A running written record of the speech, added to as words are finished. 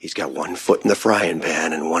He's got one foot in the frying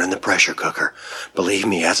pan and one in the pressure cooker. Believe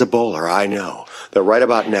me, as a bowler, I know that right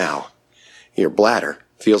about now, your bladder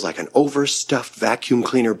feels like an overstuffed vacuum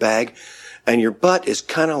cleaner bag, and your butt is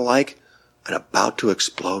kind of like an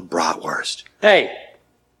about-to-explode bratwurst. Hey,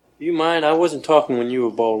 do you mind? I wasn't talking when you were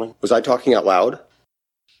bowling. Was I talking out loud?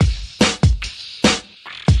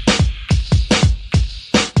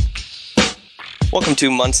 Welcome to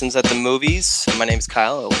Munson's at the Movies. My name is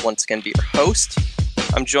Kyle. I will once again be your host.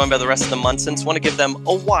 I'm joined by the rest of the Munsons. Want to give them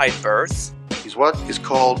a wide berth. He's what is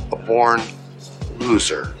called a born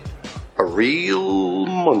loser. A real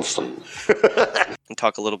Munson. And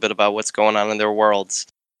talk a little bit about what's going on in their worlds.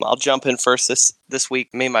 I'll jump in first this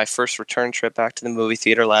week. Made my first return trip back to the movie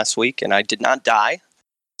theater last week, and I did not die.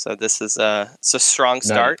 So this is it's a strong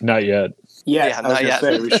start. Not yet. Yeah, not yet.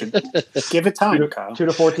 Say, we should give it time, Kyle. 2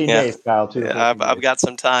 to 14 days, Kyle. I've got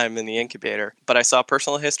some time in the incubator. But I saw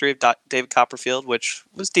Personal History of David Copperfield, which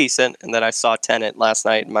was decent. And then I saw Tenet last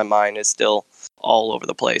night, and my mind is still all over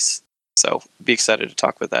the place. So be excited to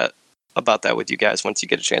talk about that with you guys once you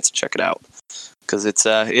get a chance to check it out. Because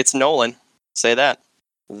it's Nolan. Say that.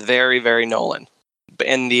 Very, very Nolan.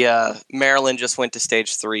 And the Maryland just went to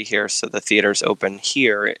stage 3 here, so the theater's open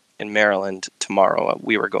here in Maryland tomorrow.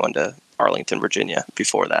 We were going to Arlington, Virginia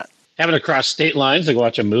before that. Having to cross state lines to go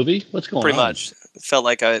watch a movie? What's going on? Pretty much. It felt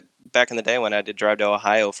like back in the day when I had to drive to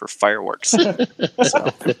Ohio for fireworks. I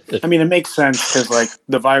mean, it makes sense because, like,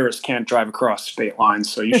 the virus can't drive across state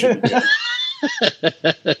lines, so you should be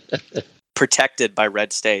good. Protected by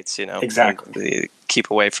red states, you know. Exactly.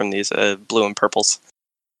 Keep away from these blue and purples.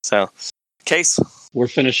 So, Case. We're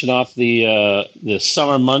finishing off the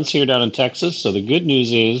summer months here down in Texas. So the good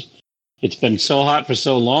news is it's been so hot for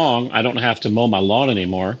so long, I don't have to mow my lawn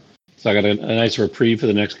anymore. So I got a nice reprieve for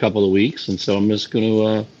the next couple of weeks. And so I'm just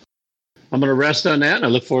going to rest on that. And I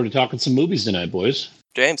look forward to talking some movies tonight, boys.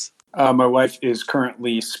 James. My wife is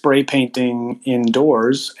currently spray painting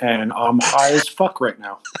indoors, and I'm high as fuck right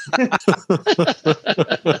now.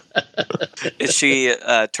 Is she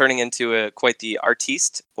turning into quite the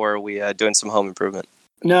artiste, or are we doing some home improvement?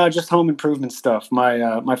 No, just home improvement stuff.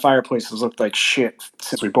 My fireplace has looked like shit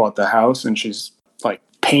since we bought the house, and she's like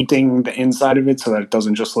painting the inside of it so that it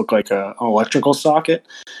doesn't just look like an electrical socket.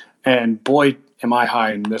 And boy, am I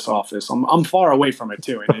high in this office. I'm far away from it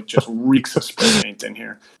too, and it just reeks of spray paint in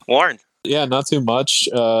here. Warren. Yeah, not too much.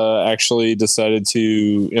 Actually decided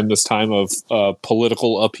to, in this time of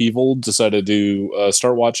political upheaval, decided to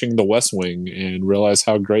start watching The West Wing and realize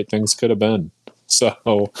how great things could have been.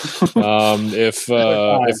 So if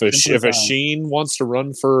a Sheen wants to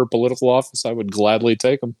run for political office, I would gladly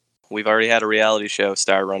take him. We've already had a reality show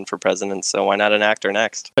star run for president, so why not an actor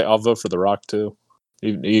next? Hey, I'll vote for The Rock too,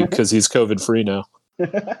 because he's COVID free now.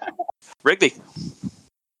 Rigby.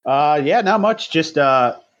 Yeah, not much. Just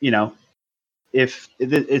if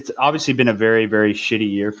it's obviously been a very, very shitty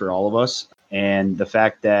year for all of us, and the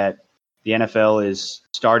fact that the NFL is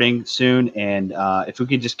starting soon, and if we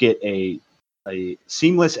could just get a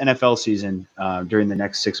seamless NFL season during the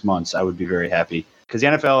next 6 months, I would be very happy. Because the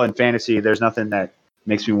NFL and fantasy, there's nothing that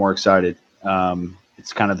makes me more excited.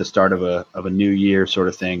 It's kind of the start of a new year sort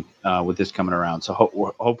of thing with this coming around. So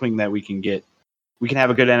we're hoping that we can have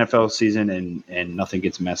a good NFL season and nothing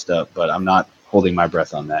gets messed up. But I'm not holding my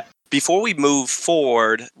breath on that. Before we move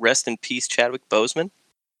forward, rest in peace, Chadwick Boseman.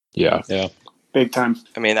 Yeah. Big time.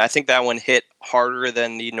 I mean, I think that one hit harder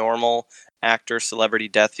than the normal actor celebrity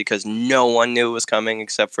death because no one knew it was coming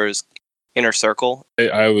except for his inner circle.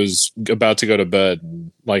 I was about to go to bed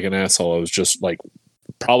and, like an asshole. I was just like,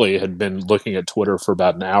 probably had been looking at Twitter for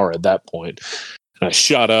about an hour at that point. And I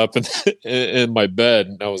shot up in my bed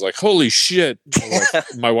and I was like, holy shit.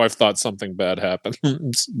 My wife thought something bad happened.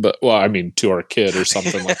 But, well, I mean, to our kid or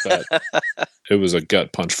something like that. It was a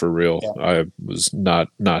gut punch for real. Yeah. I was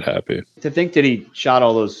not happy. To think that he shot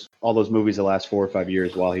all those movies the last 4 or 5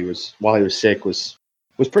 years while he was sick was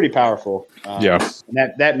pretty powerful. Yeah.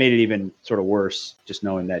 And that made it even sort of worse, just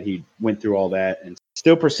knowing that he went through all that and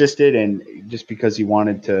still persisted, and just because he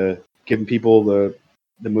wanted to give people the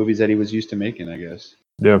movies that he was used to making, I guess.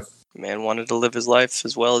 Yeah. Man wanted to live his life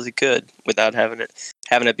as well as he could without having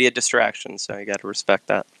it be a distraction, so you got to respect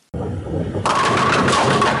that.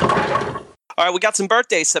 All right, we got some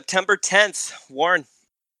birthdays. September 10th. Warren.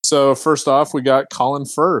 So first off, we got Colin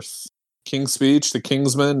Firth. King's Speech, The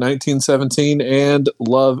Kingsman, 1917, and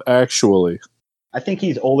Love Actually. I think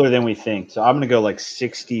he's older than we think, so I'm going to go like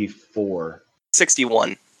 64.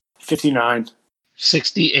 61. 59.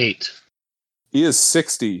 68. He is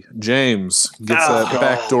 60. James gets that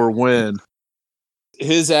backdoor win.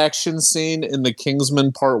 His action scene in The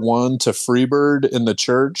Kingsman Part 1 to Freebird in the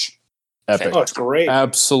church, Epic. Oh, it's great.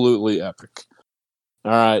 Absolutely epic.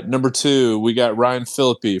 All right, number 2, we got Ryan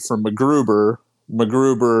Phillippe from MacGruber,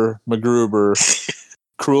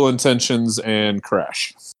 Cruel Intentions, and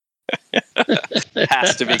Crash.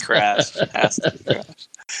 Has to be Crash.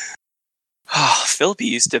 Oh, Phillippe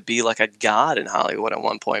used to be like a god in Hollywood at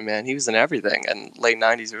one point, man. He was in everything in late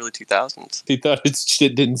 90s, early 2000s. He thought his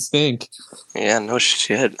shit didn't stink. Yeah, no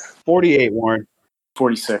shit. 48, Warren.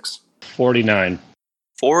 46. 49.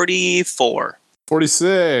 44.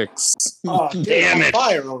 46. Oh, Damn it.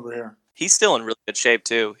 Fire over here. He's still in really good shape,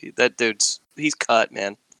 too. He's cut,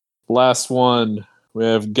 man. Last one, we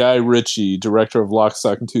have Guy Ritchie, director of Lock,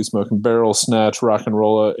 Stock, and Two Smoking Barrel, Snatch, Rock and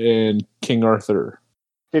Rolla, and King Arthur.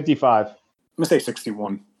 55. I'm going to say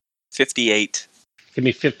 61. 58. Give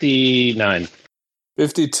me 59.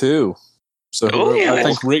 52. So Ooh. I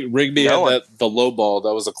think Rigby No had the low ball.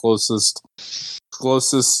 That was the closest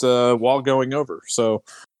while going over. So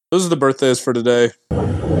those are the birthdays for today.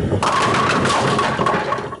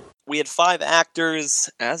 We had 5 actors,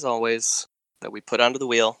 as always, that we put onto the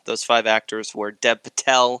wheel. Those 5 actors were Dev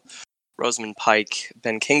Patel, Rosamund Pike,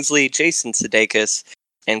 Ben Kingsley, Jason Sudeikis,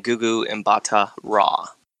 and Gugu Mbatha Raw.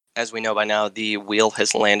 As we know by now, the wheel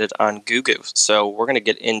has landed on Gugu. So we're going to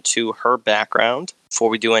get into her background. Before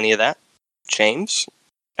we do any of that, James,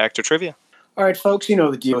 actor trivia. All right, folks, you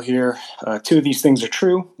know the deal here. 2 of these things are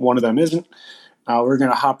true. 1 of them isn't. We're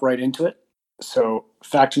going to hop right into it. So,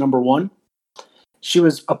 fact number 1. She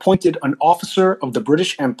was appointed an officer of the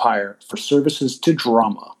British Empire for services to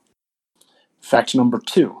drama. Fact number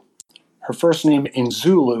 2. Her first name in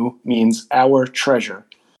Zulu means our treasure.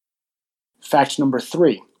 Fact number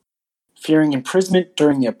 3. Fearing imprisonment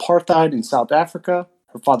during the apartheid in South Africa,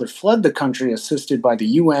 her father fled the country assisted by the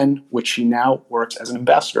UN, which she now works as an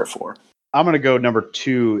ambassador for. I'm going to go number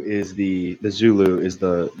 2 is the Zulu is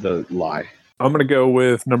the lie. I'm going to go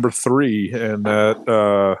with number 3, and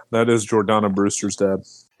that is Jordana Brewster's dad.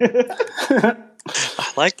 I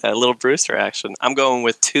like that little Brewster action. I'm going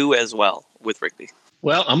with 2 as well, with Rigby.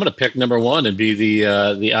 Well, I'm going to pick number 1 and be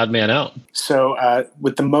the odd man out. So,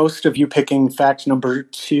 with the most of you picking fact number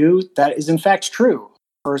 2, that is in fact true.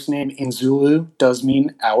 First name in Zulu does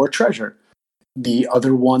mean our treasure. The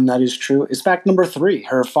other one that is true is fact number 3.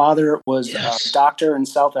 Her father was a doctor in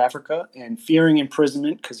South Africa, and fearing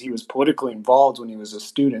imprisonment because he was politically involved when he was a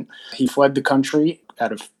student, he fled the country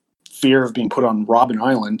out of fear of being put on Robben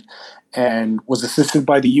Island and was assisted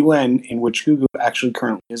by the UN, in which Gugu actually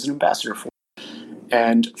currently is an ambassador for.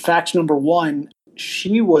 And fact number 1,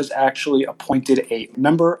 she was actually appointed a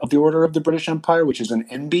member of the Order of the British Empire, which is an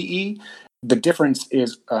MBE. The difference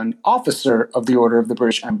is an officer of the Order of the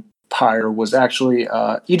British Empire was actually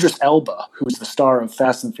Idris Elba, who was the star of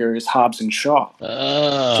Fast and Furious, Hobbs and Shaw.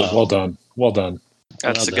 So well done.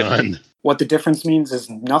 That's a good done. one. What the difference means is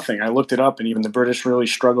nothing. I looked it up, and even the British really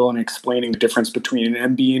struggle in explaining the difference between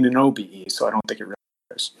an MBE and an OBE, so I don't think it really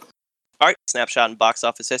matters. All right, snapshot in box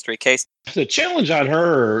office history. Case. The challenge on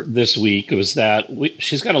her this week was that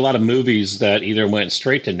she's got a lot of movies that either went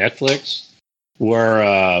straight to Netflix,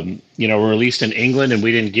 were released in England, and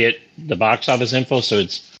we didn't get the box office info, so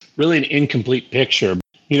it's really an incomplete picture.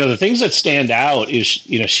 The things that stand out is,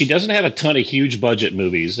 she doesn't have a ton of huge budget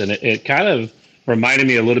movies, and it kind of reminded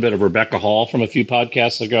me a little bit of Rebecca Hall from a few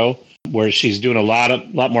podcasts ago, where she's doing a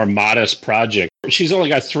lot more modest project. She's only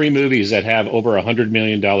got 3 movies that have over $100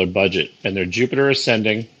 million budget, and they're Jupiter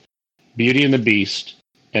Ascending, Beauty and the Beast,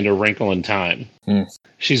 and A Wrinkle in Time.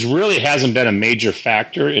 She's really hasn't been a major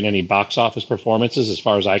factor in any box office performances, as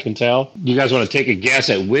far as I can tell. You guys want to take a guess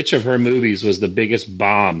at which of her movies was the biggest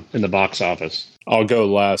bomb in the box office? I'll go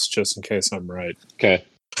last just in case I'm right. Okay.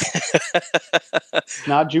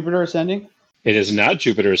 Not Jupiter Ascending? It is not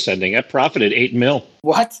Jupiter Ascending. That profited $8 million.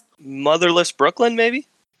 What? Motherless Brooklyn, maybe?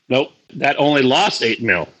 Nope. That only lost $8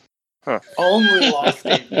 million. Only lost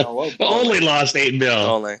 8 mil. Oh, boy. Only lost $8 million.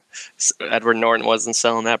 Only. Edward Norton wasn't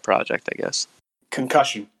selling that project, I guess.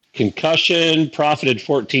 Concussion. Concussion profited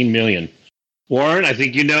 $14 million. Warren, I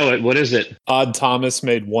think you know it. What is it? Odd Thomas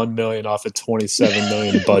made $1 million off a $27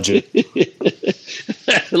 million budget.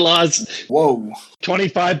 Lost Whoa.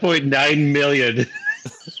 $25.9 million.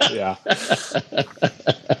 Yeah.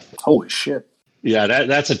 Holy shit. Yeah,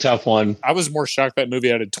 that's a tough one. I was more shocked that movie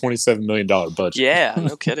had a $27 million budget. Yeah,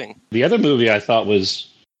 no kidding. The other movie I thought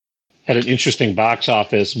had an interesting box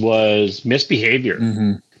office was Misbehavior.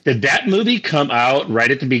 Mm-hmm. Did that movie come out right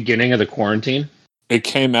at the beginning of the quarantine? It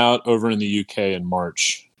came out over in the UK in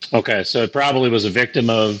March. Okay, so it probably was a victim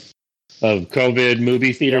of COVID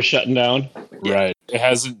movie theater shutting down. Yeah. Right. It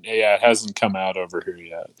hasn't come out over here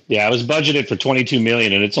yet. Yeah, it was budgeted for $22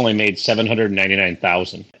 million, and it's only made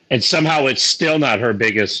 $799,000. And somehow it's still not her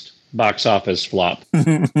biggest box office flop.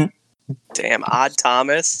 Damn, Odd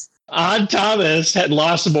Thomas. Odd Thomas had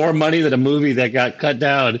lost more money than a movie that got cut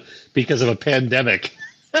down because of a pandemic.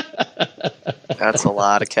 That's a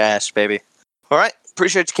lot of cash, baby. All right.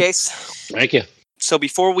 Appreciate your case. Thank you. So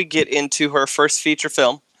before we get into her first feature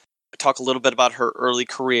film, talk a little bit about her early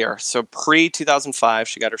career. So pre-2005,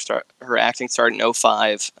 she got her acting start in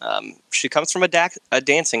 2005. She comes from a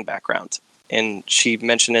dancing background. And she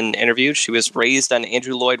mentioned in an interview she was raised on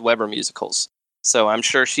Andrew Lloyd Webber musicals. So I'm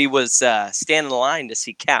sure she was standing in line to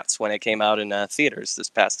see Cats when it came out in theaters this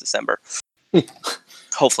past December.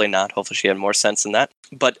 Hopefully not. Hopefully she had more sense than that.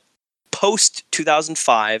 But post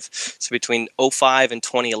 2005, so between 2005 and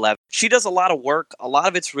 2011, she does a lot of work. A lot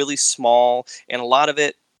of it's really small, and a lot of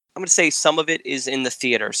it, I'm going to say some of it is in the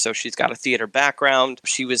theater. So she's got a theater background.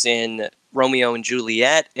 She was in Romeo and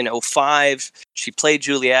Juliet in 2005. She played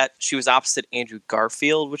Juliet. She was opposite Andrew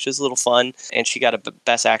Garfield, which is a little fun. And she got a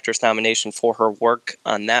Best Actress nomination for her work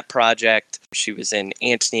on that project. She was in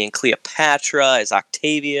Antony and Cleopatra as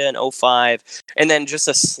Octavia in 2005. And then just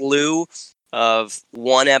a slew of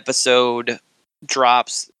one episode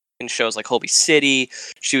drops in shows like Holby City.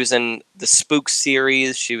 She was in the Spook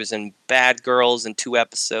series. She was in Bad Girls in 2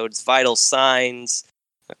 episodes, Vital Signs,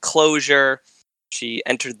 Closure. She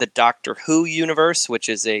entered the Doctor Who universe, which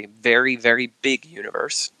is a very, very big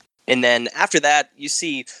universe. And then after that, you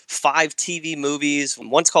see 5 TV movies.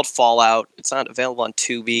 One's called Fallout. It's not available on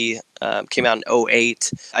Tubi. Came out in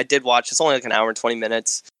 2008. I did watch. It's only like an hour and 20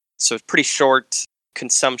 minutes. So it's pretty short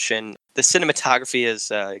consumption. The cinematography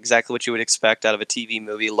is exactly what you would expect out of a TV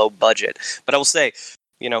movie, low budget. But I will say,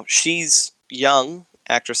 she's young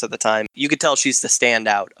actress at the time. You could tell she's the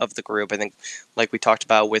standout of the group. I think, like we talked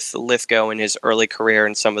about with Lithgow in his early career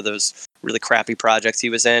and some of those really crappy projects he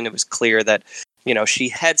was in, it was clear that, she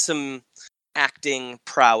had some acting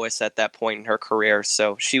prowess at that point in her career.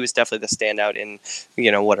 So she was definitely the standout in,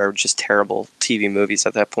 what are just terrible TV movies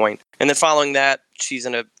at that point. And then following that, she's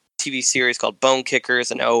in a TV series called Bone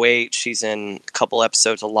Kickers in 2008. She's in a couple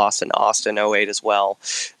episodes of Lost in Austin 2008 as well.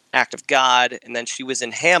 Act of God. And then she was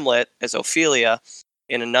in Hamlet as Ophelia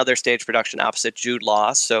in another stage production opposite Jude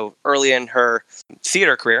Law. So early in her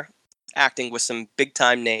theater career, acting with some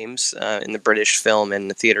big-time names in the British film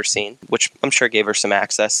and the theater scene, which I'm sure gave her some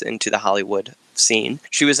access into the Hollywood scene.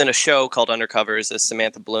 She was in a show called Undercovers as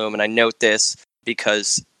Samantha Bloom, and I note this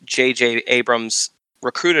because J.J. Abrams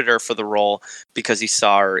recruited her for the role because he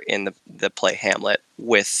saw her in the play Hamlet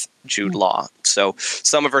with Jude Law. So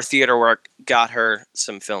some of her theater work got her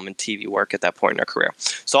some film and TV work at that point in her career.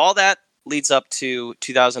 So all that leads up to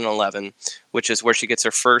 2011, which is where she gets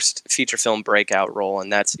her first feature film breakout role,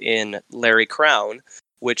 and that's in Larry Crowne,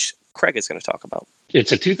 which Craig is going to talk about.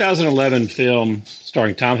 It's a 2011 film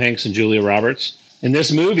starring Tom Hanks and Julia Roberts. In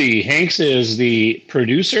this movie, Hanks is the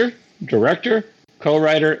producer, director,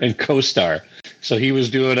 co-writer, and co-star. So he was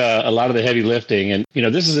doing a lot of the heavy lifting. And,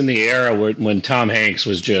 this is in the era when Tom Hanks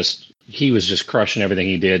was just crushing everything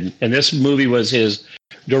he did. And this movie was his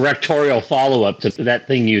directorial follow-up to That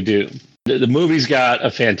Thing You Do. The movie's got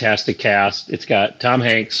a fantastic cast. It's got Tom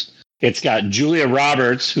Hanks. It's got Julia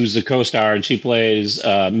Roberts, who's the co-star, and she plays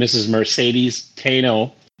Mrs. Mercedes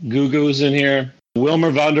Taino. Gugu's in here.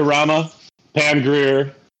 Wilmer Valderrama, Pam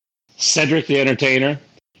Grier, Cedric the Entertainer.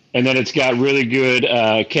 And then it's got really good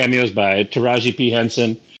cameos by Taraji P.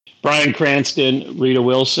 Henson, Bryan Cranston, Rita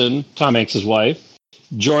Wilson, Tom Hanks' wife,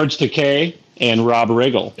 George Takei, and Rob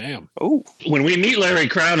Riggle. Damn. Oh. When we meet Larry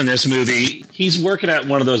Crowne in this movie, he's working at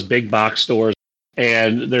one of those big box stores.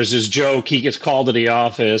 And there's this joke. He gets called to the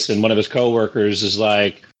office, and one of his coworkers is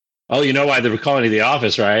like, "Oh, you know why they were calling you to the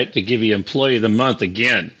office, right? To give you Employee of the Month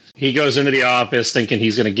again." He goes into the office thinking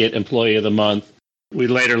he's going to get Employee of the Month. We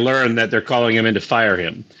later learn that they're calling him in to fire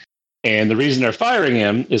him. And the reason they're firing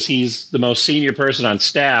him is he's the most senior person on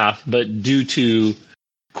staff, but due to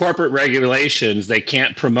corporate regulations, they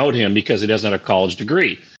can't promote him because he doesn't have a college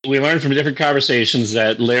degree. We learned from different conversations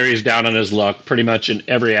that Larry's down on his luck pretty much in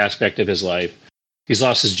every aspect of his life. He's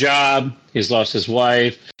lost his job, he's lost his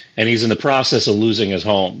wife, and he's in the process of losing his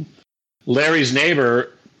home. Larry's neighbor,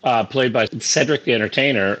 played by Cedric the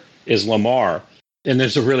Entertainer, is Lamar. And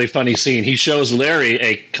there's a really funny scene. He shows Larry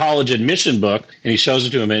a college admission book, and he shows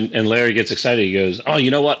it to him, and Larry gets excited. He goes, "Oh,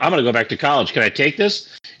 you know what? I'm going to go back to college. Can I take this?"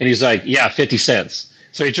 And he's like, "Yeah, 50 cents."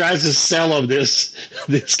 So he tries to sell him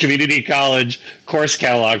this community college course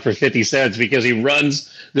catalog for 50 cents because he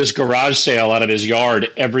runs this garage sale out of his yard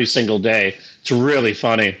every single day. It's really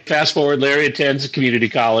funny. Fast forward, Larry attends a community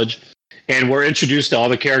college, and we're introduced to all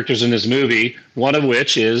the characters in this movie, one of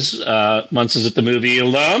which is Munsters at the Movie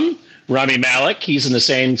alum, Rami Malek. He's in the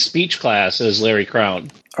same speech class as Larry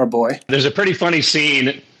Crowne. Our boy. There's a pretty funny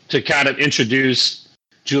scene to kind of introduce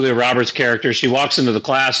Julia Roberts' character. She walks into the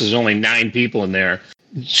class. There's only 9 people in there.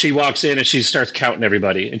 She walks in and she starts counting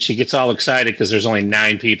everybody. And she gets all excited because there's only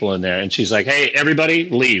 9 people in there. And she's like, hey, everybody,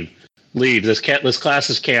 leave. This class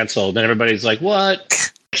is canceled. And everybody's like,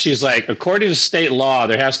 what? She's like, according to state law,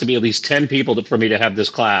 there has to be at least 10 people for me to have this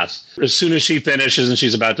class. As soon as she finishes and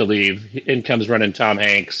she's about to leave, in comes running Tom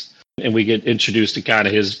Hanks. And we get introduced to kind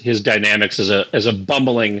of his dynamics as a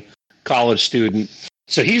bumbling college student.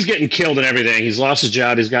 So he's getting killed and everything. He's lost his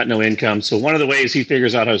job. He's got no income. So one of the ways he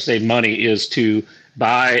figures out how to save money is to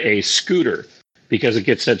buy a scooter because it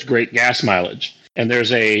gets such great gas mileage. And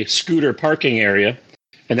there's a scooter parking area.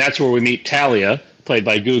 And that's where we meet Talia, played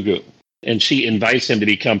by Gugu. And she invites him to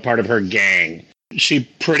become part of her gang. She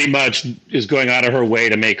pretty much is going out of her way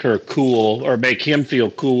to make her cool or make him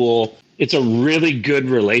feel cool. It's a really good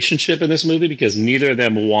relationship in this movie because neither of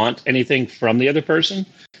them want anything from the other person.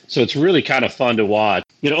 So it's really kind of fun to watch.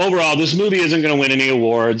 Overall, this movie isn't going to win any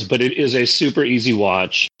awards, but it is a super easy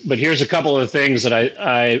watch. But here's a couple of things that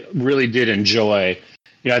I really did enjoy.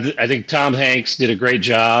 I think Tom Hanks did a great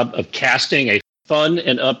job of casting a fun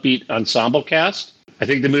and upbeat ensemble cast. I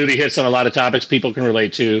think the movie hits on a lot of topics people can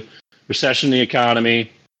relate to. Recession in the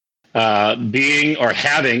economy, being or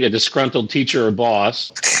having a disgruntled teacher or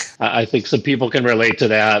boss. I think some people can relate to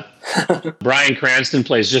that. Bryan Cranston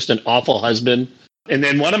plays just an awful husband. And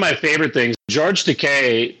then one of my favorite things, George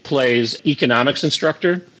Takei plays economics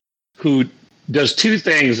instructor who does 2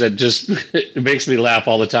 things that just it makes me laugh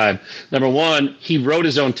all the time. Number one, he wrote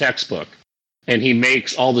his own textbook and he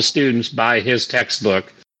makes all the students buy his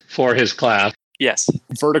textbook for his class. Yes.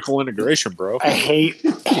 Vertical integration, bro. I hate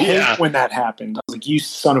when that happened. I was like, you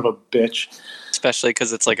son of a bitch. Especially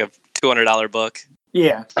because it's like a $200 book.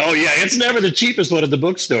 Yeah. Oh, yeah. It's never the cheapest one at the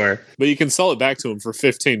bookstore. But you can sell it back to him for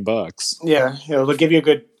 $15. Yeah. They'll give you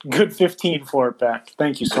a good 15 for it back.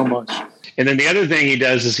 Thank you so much. And then the other thing he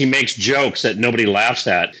does is he makes jokes that nobody laughs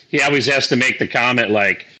at. He always has to make the comment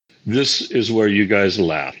like, this is where you guys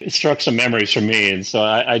laugh. It struck some memories for me, and so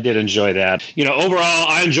I did enjoy that. Overall,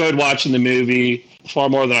 I enjoyed watching the movie far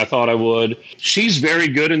more than I thought I would. She's very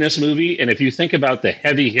good in this movie, and if you think about the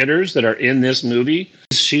heavy hitters that are in this movie,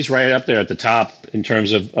 she's right up there at the top in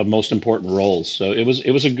terms of most important roles. So it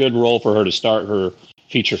was a good role for her to start her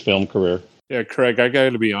feature film career. Yeah, Craig, I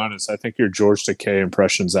got to be honest. I think your George Takei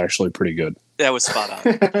impression is actually pretty good. That was spot on.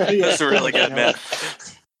 That was really good, man.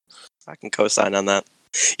 I can co-sign on that.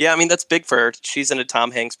 Yeah, I mean, that's big for her. She's in a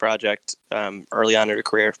Tom Hanks project early on in her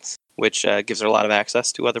career, which gives her a lot of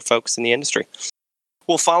access to other folks in the industry.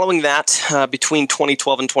 Well, following that, between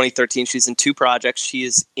 2012 and 2013, she's in 2 projects. She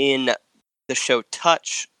is in the show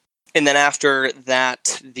Touch. And then after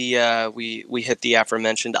that, we hit the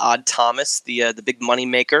aforementioned Odd Thomas, the big money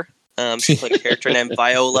maker. She played a character named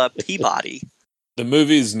Viola Peabody. The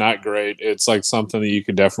movie's not great. It's like something that you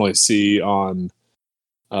could definitely see on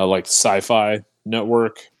like Sci-Fi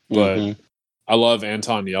Network, but I love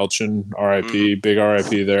Anton Yelchin, R.I.P., big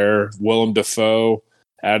R.I.P. there. Willem Dafoe,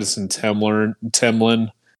 Addison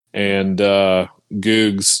Timlin, and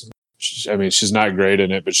Googs. She's not great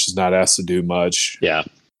in it, but she's not asked to do much. Yeah.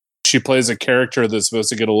 She plays a character that's supposed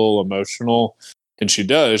to get a little emotional, and she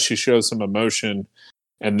does. She shows some emotion,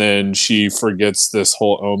 and then she forgets this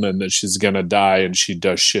whole omen that she's going to die, and she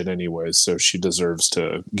does shit anyways, so she deserves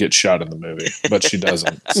to get shot in the movie, but she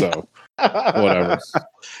doesn't, so whatever.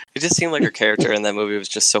 It just seemed like her character in that movie was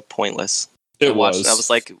just so pointless. It was. I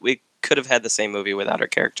was like, we could have had the same movie without her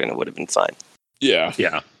character, and it would have been fine. Yeah.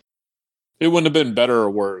 Yeah. It wouldn't have been better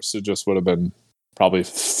or worse. It just would have been probably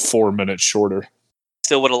 4 minutes shorter.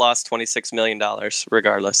 Still would have lost $26 million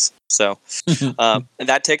regardless. So and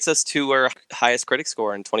that takes us to our highest critic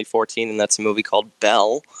score in 2014, and that's a movie called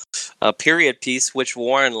Belle, a period piece, which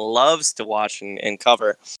Warren loves to watch and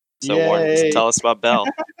cover. So Yay. Warren, tell us about Belle.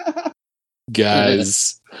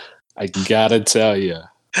 Guys, I gotta tell you,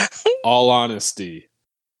 all honesty,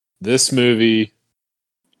 this movie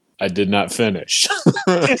I did not finish.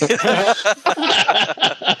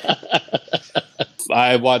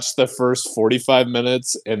 I watched the first 45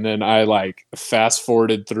 minutes and then I fast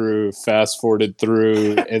forwarded through,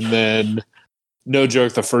 and then no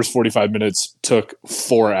joke, the first 45 minutes took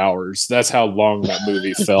 4 hours. That's how long that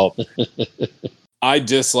movie felt. I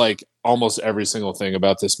dislike almost every single thing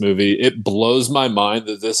about this movie. It blows my mind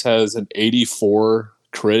that this has an 84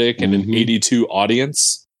 critic and an 82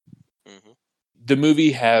 audience. The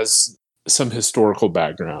movie has some historical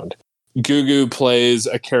background. Gugu plays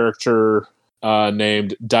a character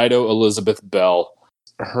named Dido Elizabeth Bell.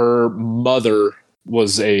 Her mother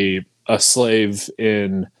was a slave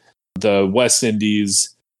in the West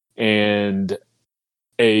Indies, and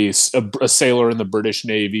a sailor in the British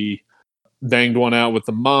Navy, banged one out with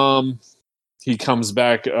the mom. He comes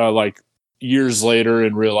back like years later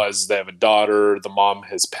and realizes they have a daughter. The mom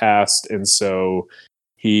has passed, and so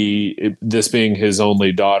this being his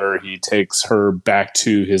only daughter, he takes her back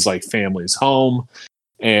to his like family's home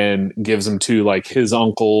and gives them to like his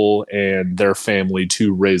uncle and their family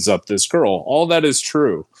to raise up this girl. All that is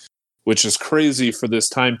true, which is crazy for this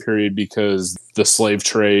time period because the slave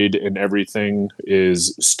trade and everything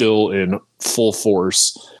is still in full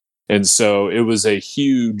force. And so it was a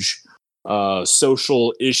huge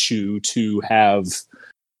social issue to have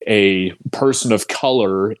a person of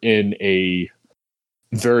color in a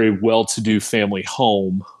very well-to-do family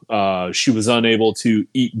home. She was unable to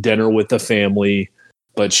eat dinner with the family,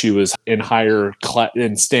 but she was in higher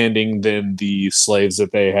in standing than the slaves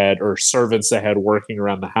that they had or servants they had working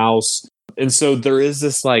around the house. And so there is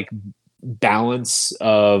this like balance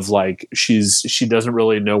of like she doesn't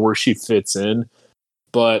really know where she fits in.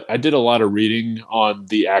 But I did a lot of reading on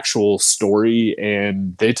the actual story,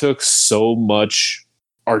 and they took so much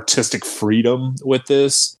artistic freedom with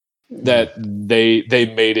this that they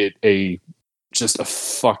made it just a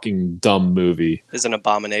fucking dumb movie. Is an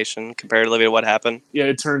abomination comparatively to what happened. Yeah,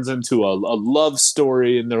 it turns into a love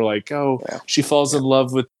story, and they're like, she falls in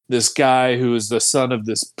love with this guy who is the son of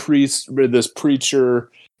this priest, or this preacher,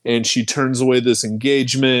 and she turns away this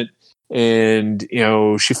engagement, and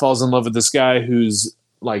she falls in love with this guy who's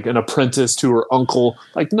like an apprentice to her uncle.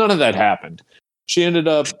 Like none of that happened. She ended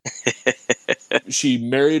up, she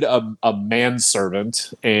married a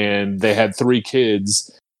manservant, and they had 3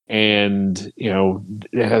 kids. And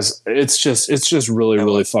it's just really,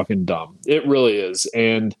 really fucking dumb. It really is.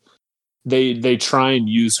 And they try and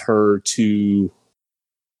use her to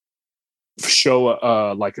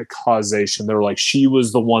show like a causation. They're like, she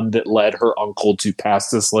was the one that led her uncle to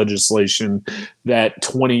pass this legislation that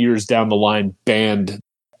 20 years down the line banned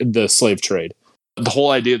the slave trade. The whole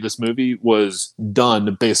idea of this movie was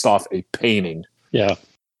done based off a painting. Yeah.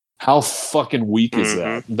 How fucking weak is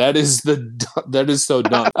that? That is so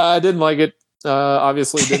dumb. I didn't like it.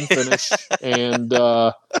 Obviously didn't finish. And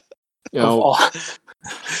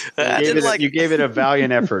you gave it a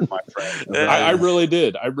valiant effort, my friend. I really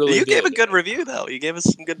did. You gave a good review though. You gave us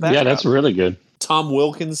some good background. Yeah, that's really good. Tom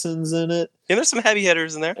Wilkinson's in it. Yeah, there's some heavy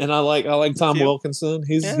hitters in there. And I like Tom Wilkinson.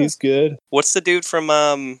 He's good. What's the dude from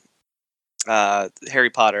Harry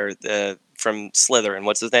Potter, from Slytherin?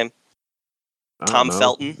 What's his name? Tom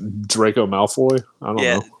Felton? Draco Malfoy? I don't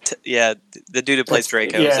know. Yeah, the dude who plays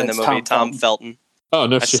Draco is in the movie. Tom Felton. Oh,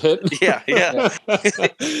 no shit. Yeah.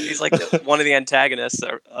 He's like one of the antagonists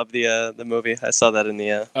of the movie. I saw that in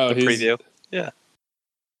the preview. Yeah.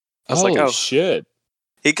 I was like, oh shit.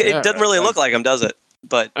 It doesn't really look like him, does it?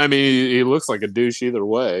 But I mean, he looks like a douche either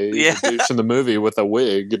way. He's a douche in the movie with a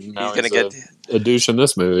wig, and now he's get a douche in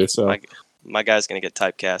this movie. So my guy's gonna get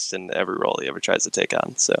typecast in every role he ever tries to take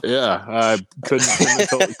on. So yeah, I couldn't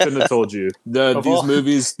have told you.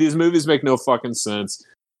 These movies make no fucking sense.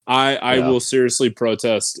 I will seriously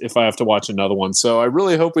protest if I have to watch another one. So I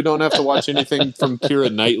really hope we don't have to watch anything from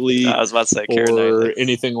Keira Knightley. I was about to say Keira Knightley.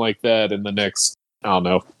 Anything like that in the next, I don't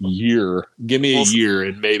know, year. Give me a year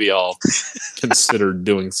and maybe I'll consider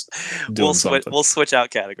doing something. We'll switch out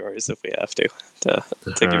categories if we have to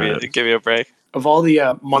give you a break. Of all the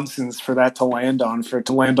Munsons for that to land on,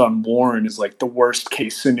 Warren is like the worst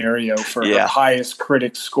case scenario for the highest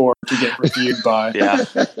critic score to get reviewed by. Yeah.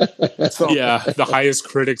 The highest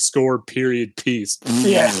critic score period piece.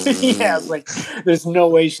 Yeah. Like there's no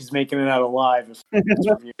way she's making it out alive.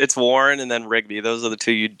 It's Warren and then Rigby. Those are the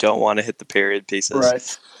two you don't want to hit the period pieces.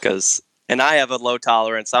 Right. And I have a low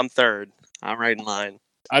tolerance. I'm third. I'm right in line.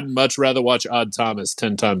 I'd much rather watch Odd Thomas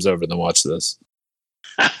 10 times over than watch this.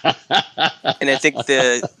 And I think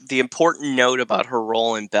the important note about her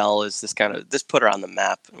role in Belle is this put her on the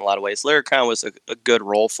map in a lot of ways. Lyra Crown was a good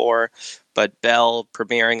role for her, but Belle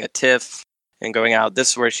premiering a TIFF and going out,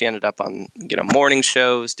 this is where she ended up on morning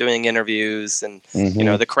shows, doing interviews, and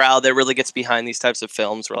the crowd that really gets behind these types of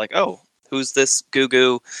films were like, oh, who's this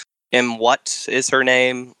Gugu and what is her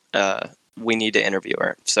name? We need to interview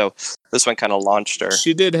her. So this one kind of launched her.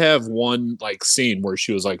 She did have one scene where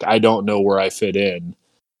she was like, I don't know where I fit in.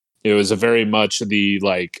 It was a very much the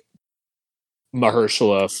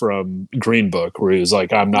Mahershala from Green Book, where he was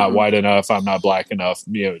like, I'm not white enough, I'm not black enough.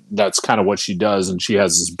 That's kind of what she does, and she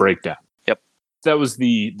has this breakdown. Yep. That was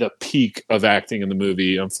the peak of acting in the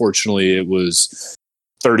movie. Unfortunately, it was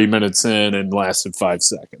 30 minutes in and lasted 5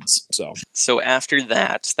 seconds. So after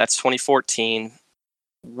that, that's 2014.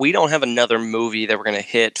 We don't have another movie that we're going to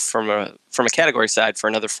hit from a category side for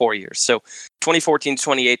another 4 years. So 2014 to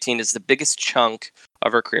 2018 is the biggest chunk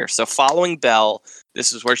of her career. So following Belle,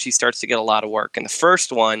 this is where she starts to get a lot of work. And the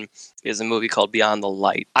first one is a movie called Beyond the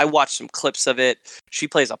Light. I watched some clips of it. She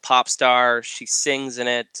plays a pop star. She sings in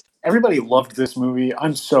it. Everybody loved this movie.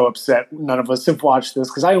 I'm so upset none of us have watched this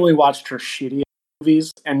because I only watched her shitty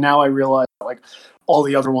movies, and now I realize like all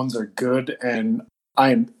the other ones are good, and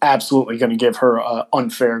I am absolutely going to give her an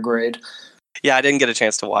unfair grade. Yeah, I didn't get a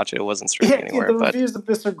chance to watch it. It wasn't streaming anywhere. The but reviews of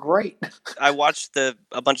this are great. I watched a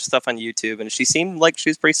bunch of stuff on YouTube, and she seemed like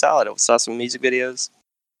she was pretty solid. I saw some music videos.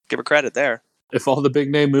 Give her credit there. If all the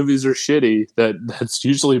big name movies are shitty, that's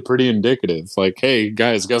usually pretty indicative. Like, hey,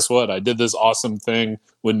 guys, guess what? I did this awesome thing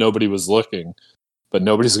when nobody was looking, but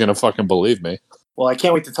nobody's going to fucking believe me. Well, I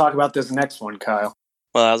can't wait to talk about this next one, Kyle.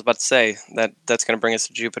 Well, I was about to say that's going to bring us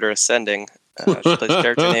to Jupiter Ascending. She plays a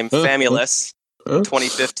character named Famulus in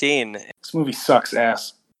 2015. This movie sucks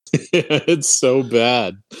ass. It's so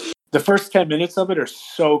bad. The first 10 minutes of it are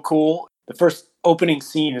so cool. The first opening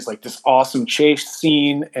scene is like this awesome chase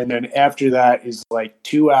scene, and then after that is like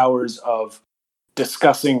 2 hours of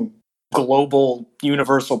discussing global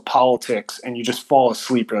universal politics, and you just fall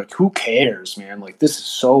asleep. You're like, who cares, man? Like, this is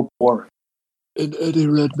so boring. And Eddie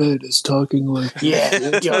Redmayne is talking like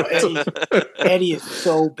Eddie is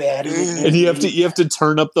so bad at it. And you have to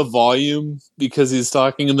turn up the volume because he's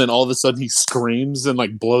talking, and then all of a sudden he screams and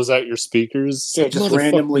like blows out your speakers. Yeah, just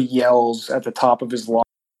randomly yells at the top of his lungs.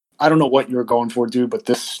 I don't know what you're going for, dude, but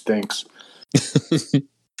this stinks.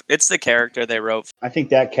 It's the character they wrote. I think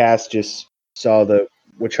that cast just saw the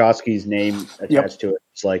Wachowski's name attached to it.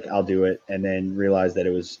 It's like, I'll do it, and then realized that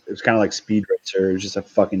it was kind of like Speed Racer. It was just a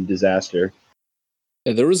fucking disaster.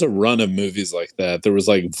 Yeah, there was a run of movies like that. There was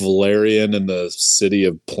like Valerian and the City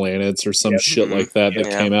of Planets or some shit like that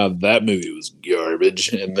came out. That movie was garbage.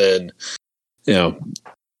 And then, you know,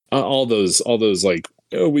 all those like,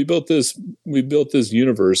 oh, we built this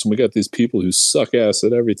universe, and we got these people who suck ass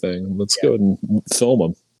at everything. Let's go ahead and film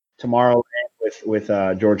them. Tomorrowland with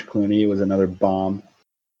George Clooney was another bomb.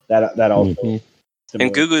 That also. Mm-hmm.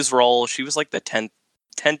 In Gugu's role, she was like the 10th,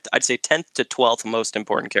 I'd say 10th to 12th most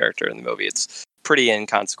important character in the movie. It's pretty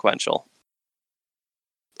inconsequential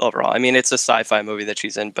overall. I mean, it's a sci-fi movie that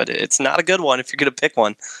she's in, but it's not a good one if you're going to pick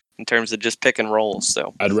one in terms of just picking roles.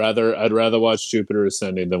 So I'd rather watch Jupiter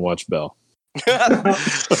Ascending than watch Belle.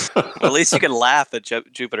 At least you can laugh at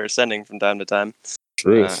Jupiter Ascending from time to time.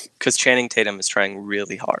 Truth. Because Channing Tatum is trying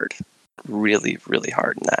really hard. Really, really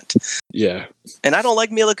hard in that. Yeah. And I don't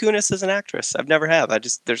like Mila Kunis as an actress. I've never have.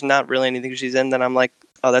 There's not really anything she's in that I'm like,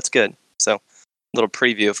 oh, that's good. So, a little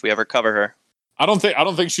preview if we ever cover her. I don't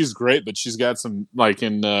think she's great, but she's got some, like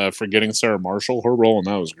in Forgetting Sarah Marshall, her role in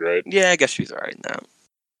that was great. Yeah, I guess she's all right now.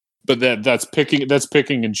 But that's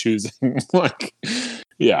picking and choosing. Like,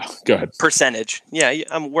 yeah, go ahead. Percentage. Yeah,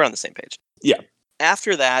 we're on the same page. Yeah.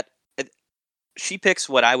 After that, she picks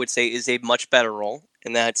what I would say is a much better role,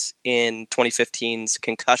 and that's in 2015's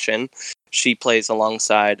Concussion. She plays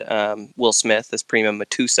alongside Will Smith as Prima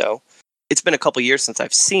Matuso. It's been a couple years since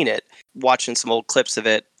I've seen it. Watching some old clips of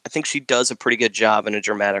it, I think she does a pretty good job in a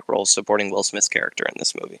dramatic role supporting Will Smith's character in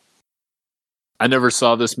this movie. I never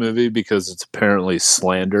saw this movie because it's apparently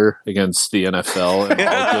slander against the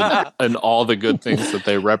NFL and all the good things that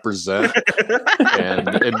they represent.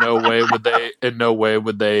 And in no way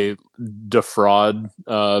would they defraud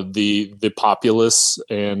the populace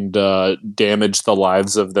and damage the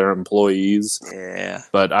lives of their employees. Yeah.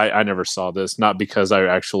 But I never saw this, not because I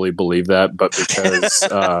actually believe that, but because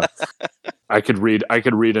I could read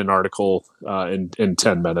an article in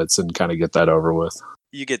 10 minutes and kind of get that over with.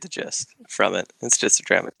 You get the gist from it. It's just a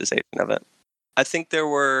dramatization of it. I think there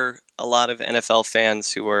were a lot of NFL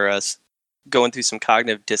fans who were going through some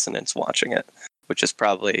cognitive dissonance watching it, which is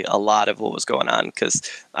probably a lot of what was going on, because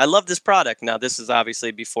I love this product. Now, this is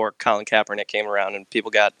obviously before Colin Kaepernick came around and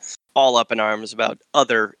people got all up in arms about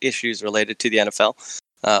other issues related to the NFL.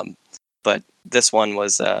 But this one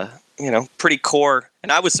was, pretty core.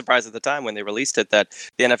 And I was surprised at the time when they released it that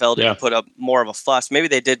the NFL didn't put up more of a fuss. Maybe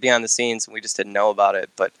they did behind the scenes and we just didn't know about it,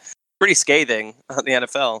 but pretty scathing on the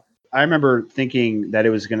NFL. I remember thinking that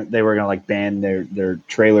they were gonna like ban their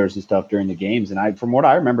trailers and stuff during the games. And from what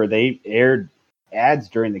I remember, they aired ads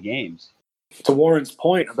during the games. To Warren's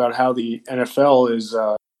point about how the NFL is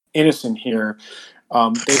innocent here,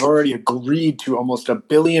 they've already agreed to almost $1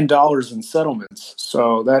 billion in settlements.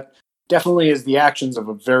 So that definitely is the actions of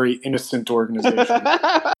a very innocent organization.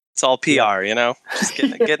 It's all PR, just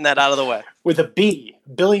getting that out of the way. With a B.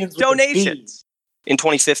 Billions with donations. A B. In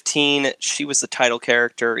 2015, she was the title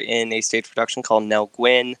character in a stage production called Nell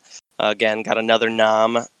Gwyn. Again, got another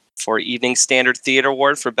nom for Evening Standard Theater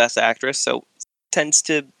Award for Best Actress. So tends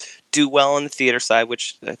to do well on the theater side,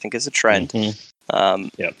 which I think is a trend. Mm-hmm.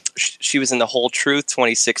 Yep. She was in The Whole Truth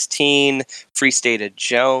 2016, Free State of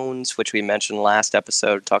Jones, which we mentioned last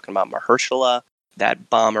episode, talking about Mahershala, that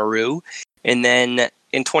bomberoo. And then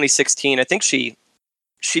in 2016, I think she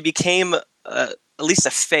became at least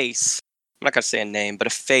a face. I'm not going to say a name, but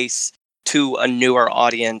a face to a newer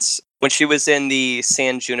audience when she was in the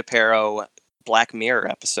San Junipero Black Mirror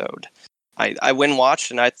episode. I went and watched,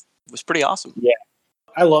 and it was pretty awesome. Yeah,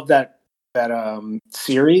 I love that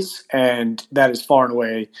series, and that is far and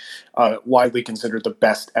away widely considered the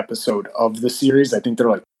best episode of the series. I think they're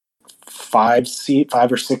like 5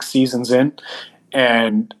 or 6 seasons in,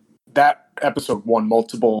 and that episode won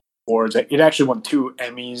multiple awards. It actually won 2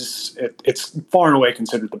 Emmys. It's far and away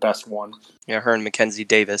considered the best one. Yeah, her and Mackenzie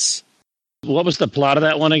Davis. What was the plot of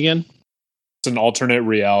that one again? It's an alternate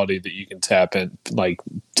reality that you can tap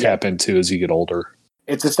into as you get older.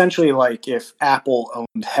 It's essentially like if Apple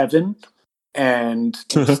owned heaven, and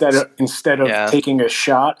instead of taking a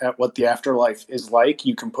shot at what the afterlife is like,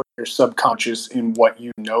 you can put your subconscious in what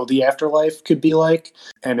you know the afterlife could be like.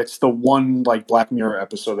 And it's the one like Black Mirror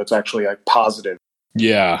episode that's actually like positive.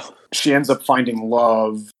 Yeah. She ends up finding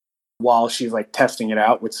love while she's like testing it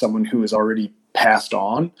out with someone who is already passed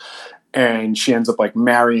on. And she ends up like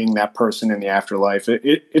marrying that person in the afterlife.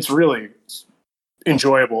 It's really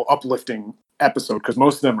enjoyable, uplifting episode because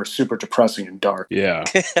most of them are super depressing and dark. Yeah.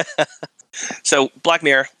 So Black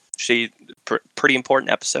Mirror, pretty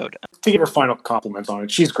important episode. To give her final compliments on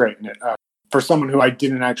it, she's great in it. For someone who I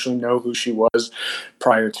didn't actually know who she was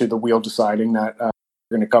prior to the wheel deciding that we're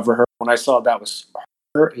going to cover her, when I saw that was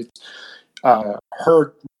her,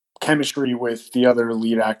 her chemistry with the other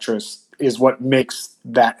lead actress is what makes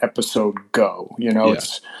that episode go. You know,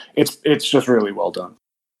 it's just really well done.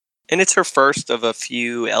 And it's her first of a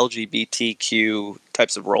few LGBTQ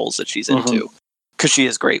types of roles that she's into. Because she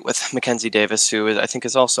is great with Mackenzie Davis, who I think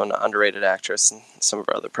is also an underrated actress, and some of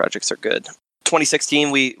her other projects are good.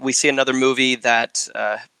 2016, we see another movie that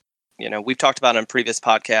we've talked about on previous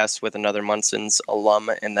podcasts with another Munson's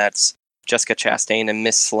alum, and that's Jessica Chastain and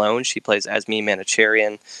Miss Sloane. She plays Esme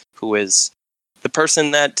Manacharian, who is the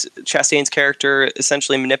person that Chastain's character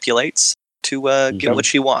essentially manipulates to get what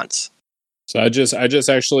she wants. So I just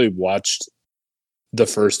actually watched the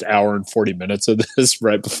first hour and 40 minutes of this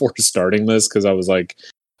right before starting this because I was like,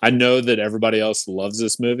 I know that everybody else loves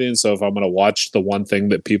this movie, and so if I'm going to watch the one thing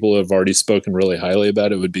that people have already spoken really highly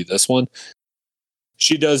about, it would be this one.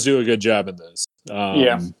 She does do a good job in this.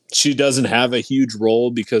 She doesn't have a huge role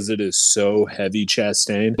because it is so heavy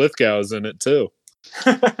Chastain. Lithgow's in it too.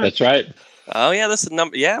 That's right. Oh yeah, this is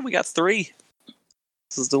number. Yeah, we got 3.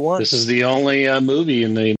 This is the one. This is the only movie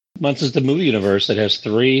in the Munson's the Movie universe that has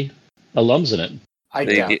 3 alums in it. I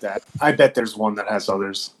doubt that. I bet there's one that has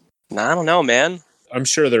others. I don't know, man. I'm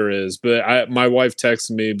sure there is, but my wife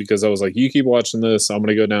texted me because I was like, "You keep watching this. I'm going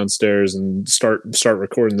to go downstairs and start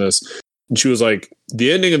recording this." And she was like,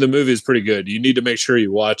 "The ending of the movie is pretty good. You need to make sure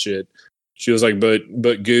you watch it." She was like, "But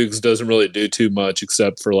Googs doesn't really do too much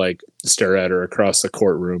except for like stare at her across the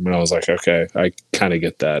courtroom." And I was like, "Okay, I kind of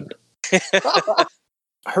get that."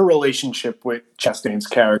 Her relationship with Chastain's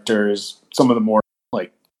character is some of the more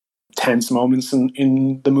like tense moments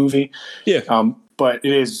in the movie. Yeah. But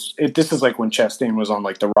this is like when Chastain was on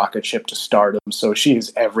like the rocket ship to stardom, so she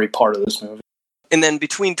is every part of this movie. And then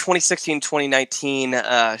between 2016 and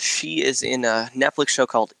 2019, she is in a Netflix show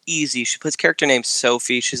called Easy. She plays a character named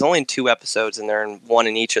Sophie. She's only in 2 episodes, and they're in 1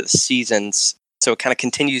 in each of the seasons. So it kind of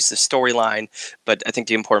continues the storyline. But I think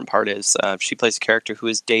the important part is she plays a character who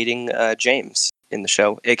is dating James in the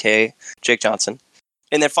show, a.k.a. Jake Johnson.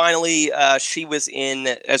 And then finally, she was in,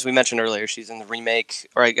 as we mentioned earlier, she's in the remake,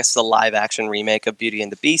 or I guess the live-action remake of Beauty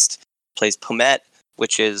and the Beast. Plays Pomette,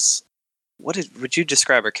 which is, would you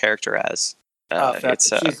describe her character as?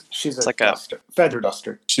 She's like a feather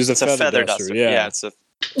duster. She's a feather duster. Yeah, it's a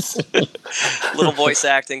little voice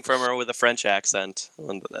acting from her with a French accent.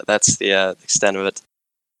 And that's the extent of it.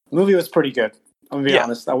 The movie was pretty good. I'm gonna be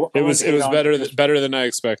honest. It was better than I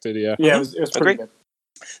expected. Yeah, it was pretty good.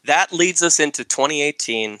 That leads us into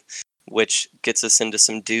 2018, which gets us into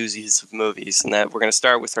some doozies of movies, and that we're going to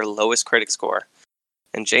start with her lowest critic score.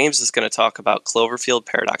 And James is going to talk about Cloverfield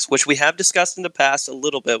Paradox, which we have discussed in the past a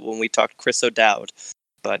little bit when we talked Chris O'Dowd,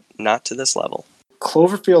 but not to this level.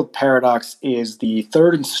 Cloverfield Paradox is the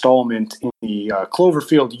 3rd installment in the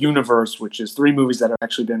Cloverfield universe, which is 3 movies that have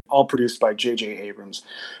actually been all produced by J.J. Abrams.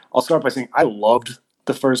 I'll start by saying I loved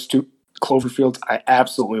the first 2 Cloverfields. I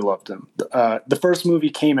absolutely loved them. The first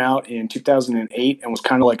movie came out in 2008 and was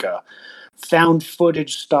kind of like a found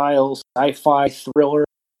footage style sci-fi thriller.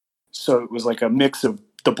 So it was like a mix of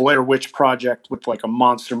the Blair Witch Project with like a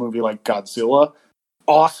monster movie like Godzilla.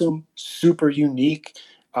 awesome, super unique.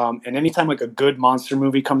 And anytime like a good monster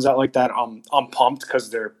movie comes out like that, I'm pumped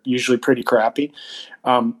because they're usually pretty crappy.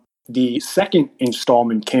 The second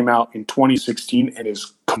installment came out in 2016 and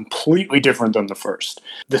is completely different than the first.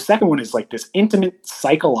 The second one is like this intimate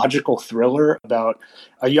psychological thriller about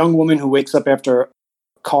a young woman who wakes up after a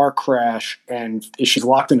car crash and she's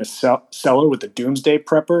locked in a cellar with a doomsday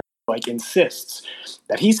prepper, like insists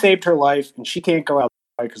that he saved her life and she can't go outside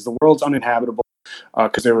because the world's uninhabitable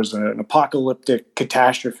because there was an apocalyptic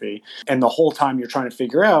catastrophe. And the whole time you're trying to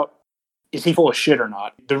figure out, is he full of shit or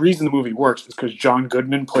not? The reason the movie works is because John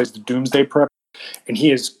Goodman plays the Doomsday Prep, and he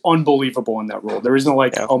is unbelievable in that role. There isn't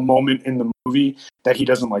like a moment in the movie that he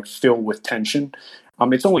doesn't like fill with tension.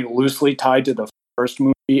 It's only loosely tied to the first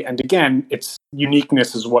movie, and again, its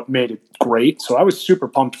uniqueness is what made it great. So I was super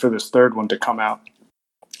pumped for this third one to come out.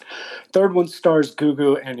 Third one stars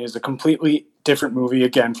Gugu and is a completely different movie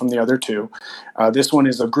again from the other two. This one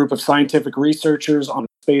is a group of scientific researchers on a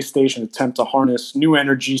space station attempt to harness new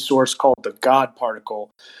energy source called the God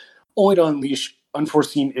particle, only to unleash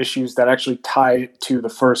unforeseen issues that actually tie to the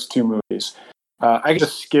first two movies. I can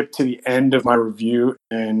just skip to the end of my review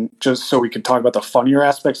and just so we can talk about the funnier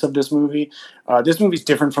aspects of this movie. This movie's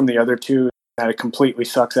different from the other two, that it completely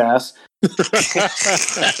sucks ass.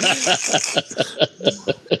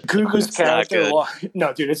 Gugu's character,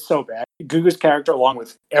 no, dude, it's so bad. Gugu's character, along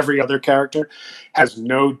with every other character, has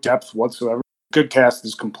no depth whatsoever. Good cast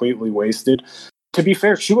is completely wasted. To be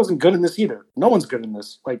fair, she wasn't good in this either. No one's good in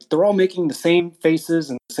this. Like, they're all making the same faces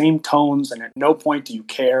and the same tones, and at no point do you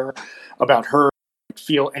care about her,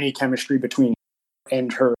 feel any chemistry between her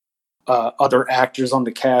and her other actors on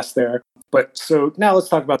the cast there. But so now let's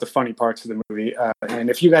talk about the funny parts of the movie. And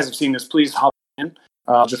if you guys have seen this, please hop in.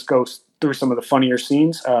 I'll just go through some of the funnier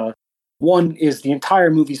scenes. One is the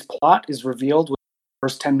entire movie's plot is revealed with the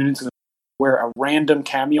first 10 minutes of the movie, where a random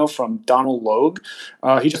cameo from Donald Logue,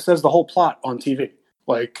 he just says the whole plot on TV.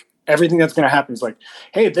 Like, everything that's going to happen is like,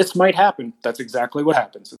 hey, this might happen. That's exactly what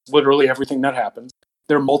happens. It's literally everything that happens.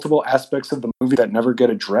 There are multiple aspects of the movie that never get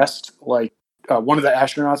addressed. Like, one of the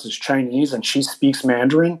astronauts is Chinese and she speaks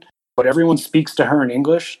Mandarin, but everyone speaks to her in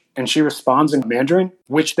English and she responds in Mandarin,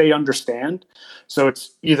 which they understand. So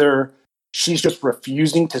it's either she's just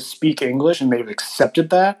refusing to speak English and they've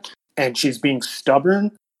accepted that and she's being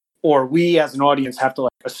stubborn, or we as an audience have to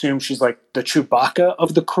like assume she's like the Chewbacca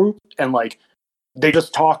of the crew and like they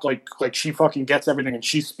just talk like she fucking gets everything and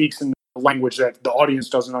she speaks in a language that the audience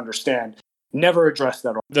doesn't understand. Never addressed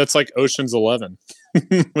that. That's like Ocean's 11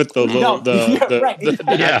 with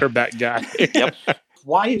the acrobat guy. Yep.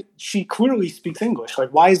 Why she clearly speaks English? Like,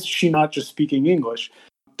 why is she not just speaking English?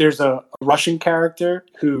 There's a Russian character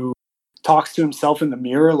who talks to himself in the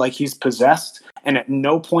mirror like he's possessed, and at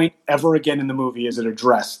no point ever again in the movie is it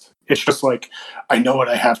addressed. It's just like, I know what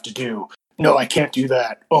I have to do. No, I can't do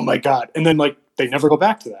that. Oh my God. And then like they never go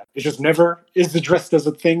back to that. It just never is addressed as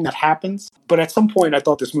a thing that happens. But at some point I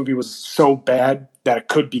thought this movie was so bad that it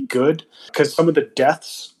could be good because some of the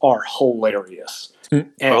deaths are hilarious.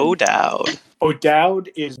 O'Dowd. O'Dowd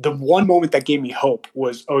is the one moment that gave me hope.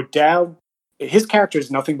 Was O'Dowd, his character is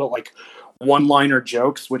nothing but like one-liner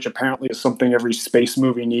jokes, which apparently is something every space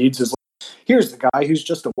movie needs. Is like, here's the guy who's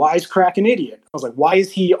just a wisecracking idiot. I was like, why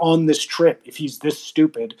is he on this trip if he's this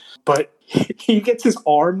stupid? But he gets his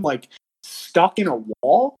arm like stuck in a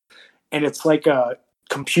wall, and it's like a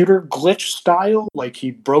computer glitch style. Like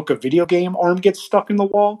he broke a video game, arm gets stuck in the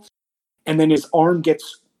wall, and then his arm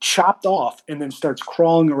gets chopped off and then starts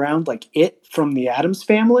crawling around like it from the Addams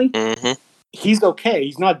Family. Mm-hmm. He's okay.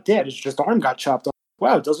 He's not dead. It's just arm got chopped off.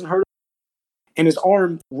 Wow, it doesn't hurt. And his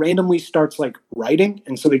arm randomly starts like writing.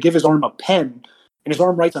 And so they give his arm a pen and his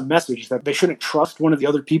arm writes a message that they shouldn't trust one of the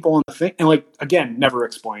other people on the thing. And like, again, never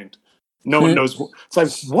explained. No one knows.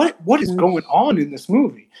 It's like, what is going on in this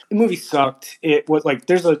movie? The movie sucked. It was like,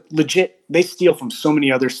 there's a legit, they steal from so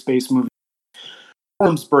many other space movies.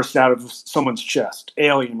 Arms burst out of someone's chest.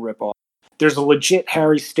 Alien ripoff. There's a legit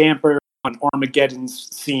Harry Stamper on Armageddon's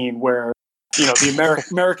scene where, you know, the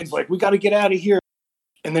Americans like, we got to get out of here.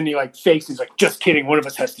 And then he like fakes. He's like, just kidding. One of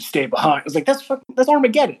us has to stay behind. I was like, that's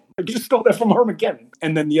Armageddon. You just stole that from Armageddon.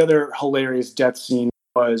 And then the other hilarious death scene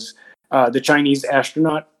was the Chinese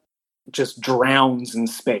astronaut just drowns in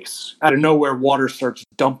space. Out of nowhere, water starts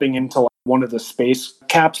dumping into like one of the space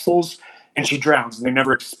capsules, and she drowns. And they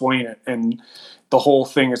never explain it. And the whole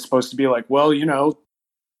thing is supposed to be like, well, you know,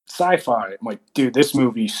 sci-fi. I'm like, dude, this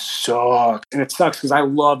movie sucks. And it sucks because I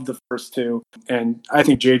loved the first two. And I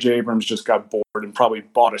think J.J. Abrams just got bored and probably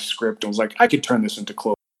bought a script and was like, I could turn this into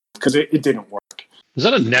Cloverfield because it didn't work. Is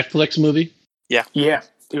that a Netflix movie? Yeah. Yeah.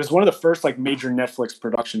 It was one of the first like major Netflix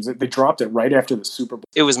productions. They dropped it right after the Super Bowl.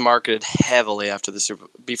 It was marketed heavily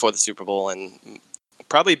before the Super Bowl, and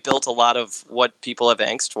probably built a lot of what people have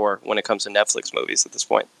angst for when it comes to Netflix movies at this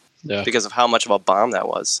point. Yeah. Because of how much of a bomb that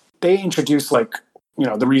was. They introduced like,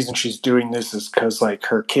 the reason she's doing this is because like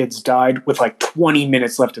her kids died with like 20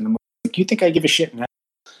 minutes left in the movie. Like, you think I give a shit now?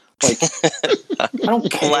 Like, I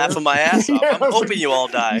don't care. I'm laughing my ass off. Yeah, I'm hoping you all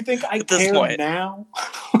die. You think I at this care point. now?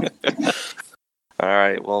 All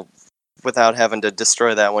right. Well, without having to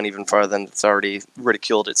destroy that one even farther than it's already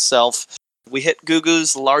ridiculed itself, we hit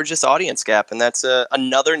Gugu's largest audience gap, and that's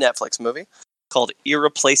another Netflix movie called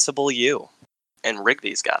Irreplaceable You. And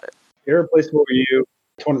Rigby's got it. Irreplaceable You,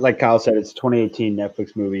 like Kyle said, it's a 2018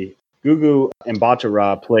 Netflix movie. Gugu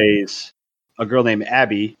Mbatha-Raw plays a girl named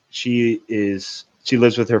Abby. She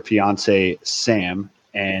lives with her fiance Sam,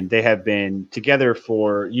 and they have been together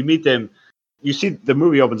you meet them. You see the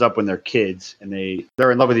movie opens up when they're kids, and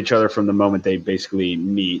they're in love with each other from the moment they basically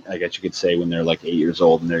meet. I guess you could say when they're like 8 years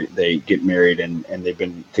old, and they get married, and they've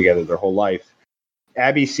been together their whole life.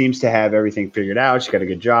 Abby seems to have everything figured out. She's got a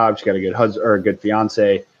good job. She's got a good husband or a good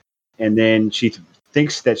fiance, and then she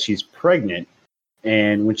thinks that she's pregnant.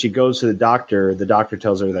 And when she goes to the doctor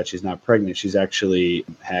tells her that she's not pregnant. She's actually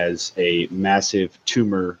has a massive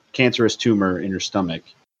cancerous tumor in her stomach,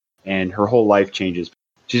 and her whole life changes.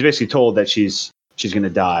 She's basically told that she's going to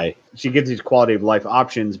die. She gets these quality of life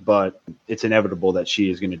options, but it's inevitable that she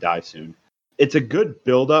is going to die soon. It's a good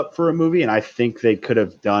build-up for a movie, and I think they could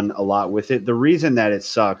have done a lot with it. The reason that it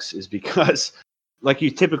sucks is because, like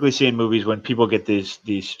you typically see in movies when people get these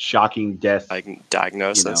shocking death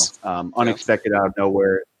diagnosis, unexpected out of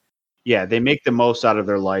nowhere. Yeah, they make the most out of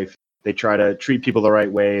their life. They try to treat people the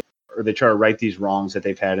right way, or they try to right these wrongs that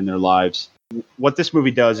they've had in their lives. What this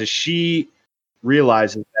movie does is she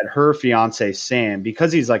realizes that her fiance Sam,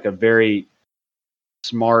 because he's like a very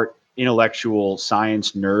smart, intellectual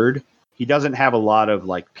science nerd, he doesn't have a lot of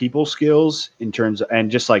like people skills in terms of,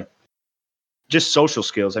 and just social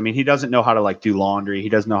skills. I mean, he doesn't know how to like do laundry. He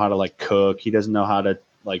doesn't know how to like cook. He doesn't know how to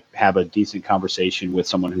like have a decent conversation with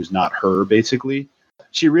someone who's not her, basically.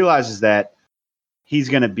 She realizes that he's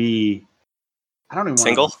going to be, I don't even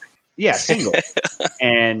single. Yeah, single.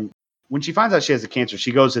 And when she finds out she has the cancer,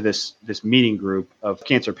 she goes to this meeting group of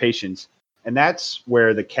cancer patients, and that's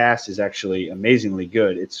where the cast is actually amazingly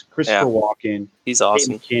good. It's Christopher Walken. He's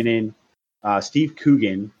awesome. Kate McKinnon, Steve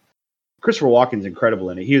Coogan. Christopher Walken's incredible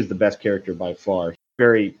in it. He was the best character by far.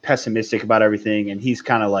 Very pessimistic about everything, and he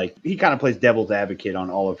kind of plays devil's advocate on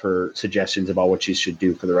all of her suggestions about what she should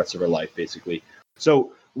do for the rest of her life, basically.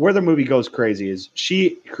 So where the movie goes crazy is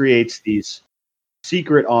she creates these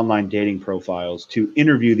secret online dating profiles to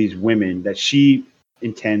interview these women that she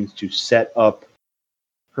intends to set up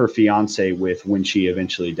her fiance with when she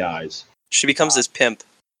eventually dies. She becomes his pimp.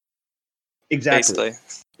 Exactly.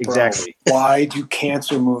 Basically. Exactly. Bro, why do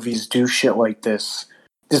cancer movies do shit like this?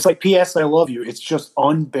 It's like P.S. I Love You. It's just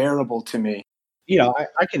unbearable to me.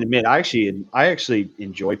 I can admit, I actually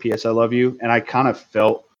enjoy P.S. I Love You, and I kind of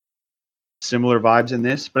felt similar vibes in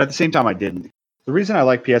this, but at the same time, I didn't. The reason I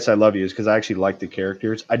like P.S. I Love You is because I actually like the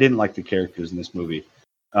characters. I didn't like the characters in this movie.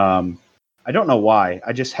 I don't know why.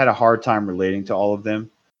 I just had a hard time relating to all of them,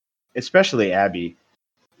 especially Abby.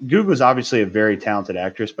 Gugu's obviously a very talented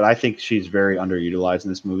actress, but I think she's very underutilized in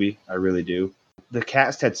this movie. I really do. The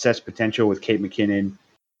cast had such potential with Kate McKinnon,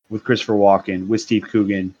 with Christopher Walken, with Steve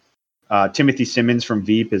Coogan. Timothy Simmons from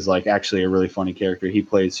Veep is like actually a really funny character. He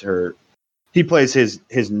plays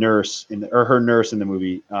his nurse her nurse in the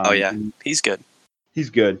movie. He's good. He's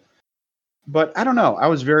good. But I don't know. I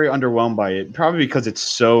was very underwhelmed by it, probably because it's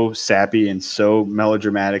so sappy and so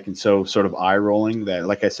melodramatic and so sort of eye-rolling that,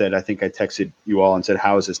 like I said, I think I texted you all and said,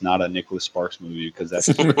 how is this not a Nicholas Sparks movie? Because that's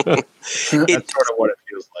sort of what it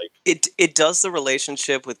feels like. It does the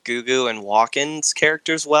relationship with Gugu and Walken's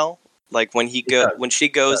characters well. Like when she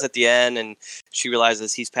goes at the end and she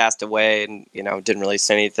realizes he's passed away and, didn't really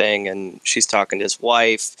say anything and she's talking to his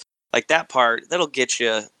wife. Like that part, that'll get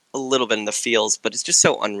you a little bit in the feels, but it's just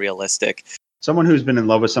so unrealistic. Someone who's been in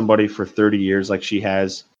love with somebody for 30 years like she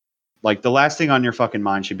has, like the last thing on your fucking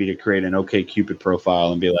mind should be to create an OkCupid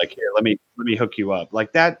profile and be like, here, let me hook you up.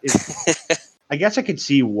 Like that is I guess I could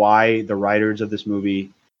see why the writers of this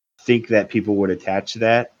movie think that people would attach to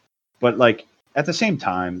that. But like at the same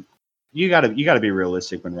time, you gotta be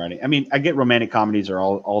realistic when writing. I mean, I get romantic comedies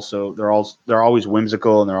are they're always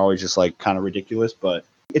whimsical and they're always just like kind of ridiculous, but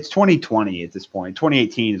it's 2020 at this point.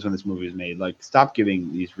 2018 is when this movie was made. Like, stop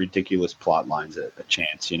giving these ridiculous plot lines a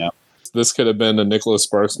chance, This could have been a Nicholas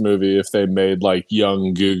Sparks movie if they made like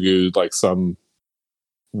young Gugu like some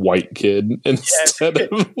white kid instead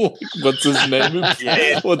of like, what's his name?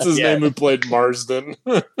 What's his name who played Marsden?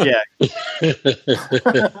 Yeah.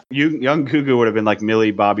 Young Gugu would have been like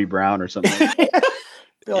Millie Bobby Brown or something.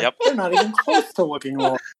 Like, they're not even close to looking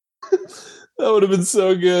alike. That would have been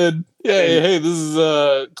so good. Yeah, hey, this is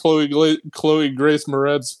Chloe Grace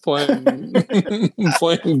Moretz playing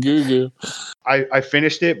Gugu. I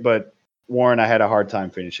finished it, but Warren, I had a hard time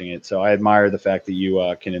finishing it, so I admire the fact that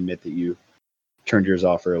you can admit that you turned yours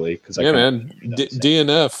off early. Man,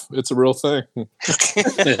 DNF, it's a real thing.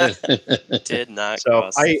 Did not. So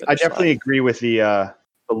I definitely agree with the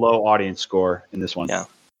low audience score in this one. Yeah.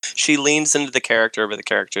 She leans into the character, but the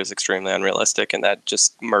character is extremely unrealistic, and that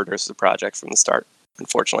just murders the project from the start,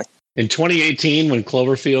 unfortunately. In 2018, when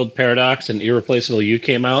Cloverfield Paradox and Irreplaceable You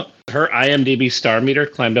came out, her IMDb star meter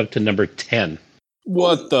climbed up to number 10.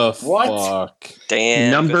 What the fuck? Damn.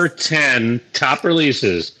 Number 10 top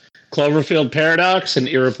releases: Cloverfield Paradox and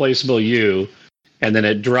Irreplaceable You, and then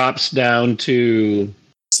it drops down to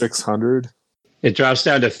 600. It drops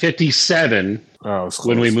down to 57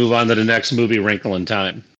 when we move on to the next movie, Wrinkle in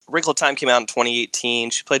Time. Wrinkle in Time came out in 2018.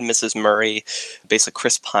 She played Mrs. Murray, basically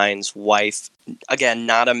Chris Pine's wife. Again,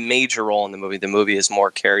 not a major role in the movie. The movie is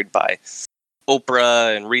more carried by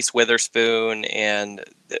Oprah and Reese Witherspoon and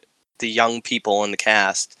the young people in the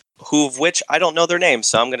cast, of which I don't know their names,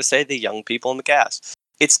 so I'm going to say the young people in the cast.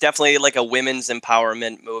 It's definitely like a women's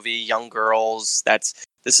empowerment movie, young girls.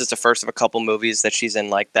 This is the first of a couple movies that she's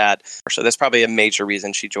in like that. So that's probably a major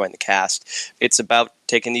reason she joined the cast. It's about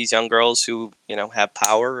taking these young girls who, have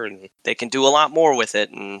power and they can do a lot more with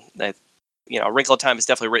it. And, Wrinkle in Time is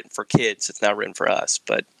definitely written for kids. It's not written for us,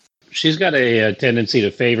 but she's got a tendency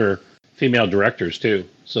to favor female directors too.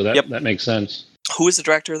 So that makes sense. Who is the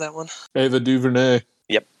director of that one? Ava DuVernay.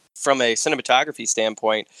 Yep. From a cinematography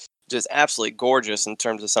standpoint, just absolutely gorgeous in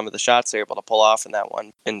terms of some of the shots they're able to pull off in that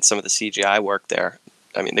one and some of the CGI work there.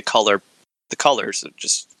 I mean, the colors are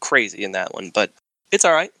just crazy in that one, but it's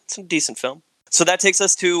all right. It's a decent film. So that takes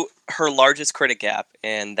us to her largest critic gap,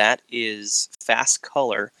 and that is Fast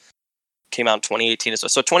Color. Came out in 2018 as well.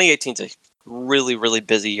 So 2018 is a really, really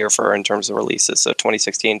busy year for her in terms of releases. So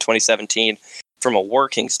 2016, 2017, from a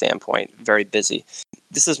working standpoint, very busy.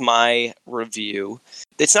 This is my review.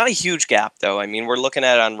 It's not a huge gap, though. I mean, we're looking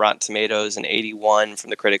at it on Rotten Tomatoes, an 81 from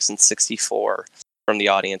the critics and 64 from the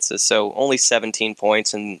audiences. So only 17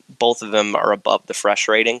 points, and both of them are above the fresh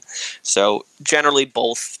rating. So generally,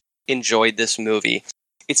 both enjoyed this movie.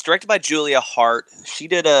 It's directed by Julia Hart. She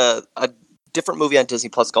did a different movie on Disney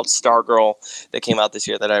Plus called Stargirl that came out this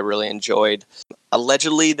year that I really enjoyed.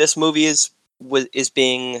 Allegedly, this movie is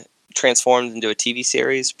being transformed into a TV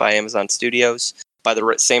series by Amazon Studios by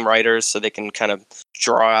the same writers, so they can kind of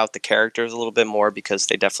draw out the characters a little bit more, because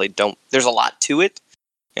they definitely don't. There's a lot to it,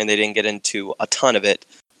 and they didn't get into a ton of it.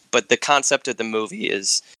 But the concept of the movie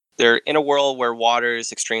is they're in a world where water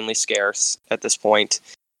is extremely scarce at this point.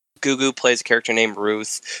 Gugu plays a character named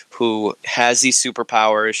Ruth who has these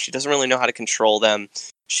superpowers. She doesn't really know how to control them.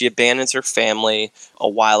 She abandons her family a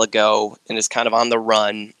while ago and is kind of on the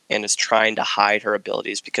run and is trying to hide her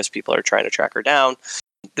abilities because people are trying to track her down.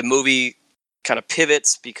 The movie kind of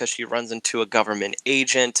pivots because she runs into a government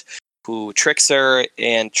agent who tricks her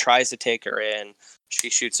and tries to take her in.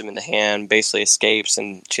 She shoots him in the hand, basically escapes,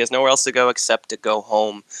 and she has nowhere else to go except to go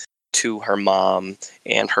home to her mom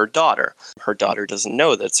and her daughter. Her daughter doesn't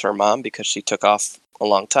know that's her mom because she took off a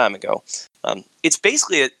long time ago. It's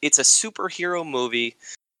basically it's a superhero movie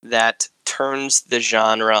that turns the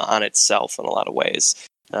genre on itself in a lot of ways.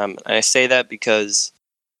 And I say that because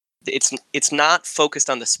it's not focused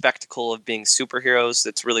on the spectacle of being superheroes.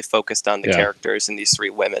 It's really focused on the characters and these three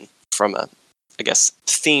women. From a, I guess,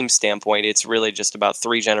 theme standpoint, it's really just about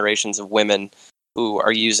three generations of women who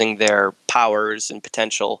are using their powers and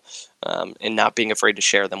potential and not being afraid to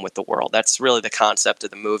share them with the world. That's really the concept of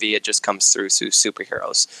the movie. It just comes through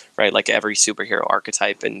superheroes, right? Like every superhero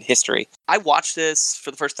archetype in history. I watched this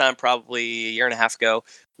for the first time probably a year and a half ago.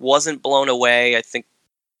 Wasn't blown away. I think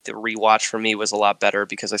the rewatch for me was a lot better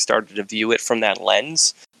because I started to view it from that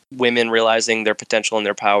lens. Women realizing their potential and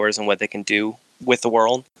their powers and what they can do with the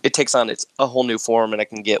world. It takes on a whole new form, and I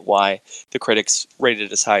can get why the critics rated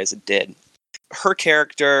it as high as it did. Her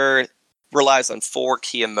character relies on four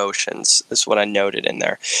key emotions, is what I noted in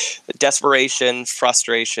there. Desperation,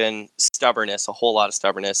 frustration, stubbornness, a whole lot of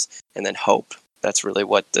stubbornness, and then hope. That's really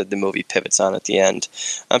what the movie pivots on at the end.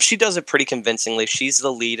 She does it pretty convincingly. She's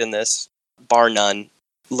the lead in this, bar none.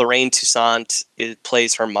 Lorraine Toussaint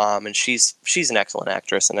plays her mom, and she's an excellent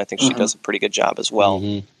actress, and I think she does a pretty good job as well.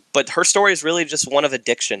 Mm-hmm. But her story is really just one of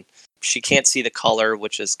addiction. She can't see the color,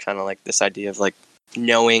 which is kind of like this idea of like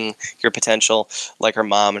knowing your potential, like her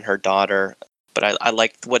mom and her daughter. But I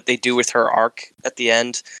like what they do with her arc at the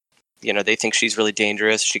end. You know, they think she's really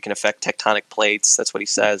dangerous. She can affect tectonic plates. That's what he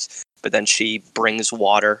says. But then she brings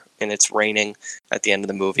water, and it's raining at the end of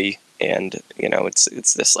the movie. And, you know, it's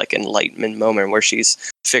this like enlightenment moment where she's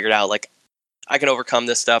figured out, like, I can overcome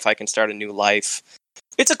this stuff. I can start a new life.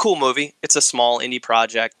 It's a cool movie. It's a small indie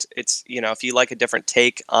project. It's, you know, if you like a different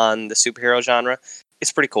take on the superhero genre,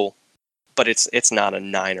 it's pretty cool. But it's not a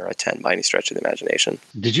 9 or a 10 by any stretch of the imagination.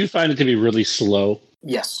 Did you find it to be really slow?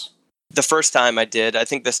 Yes. The first time I did. I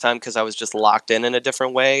think this time, because I was just locked in a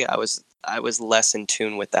different way, I was less in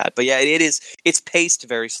tune with that. But yeah, it's paced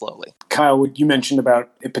very slowly. Kyle, what you mentioned about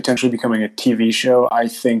it potentially becoming a TV show, I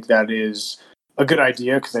think that is a good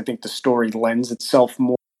idea, because I think the story lends itself a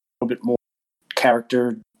little bit more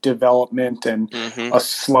character development, and a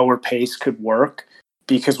slower pace could work.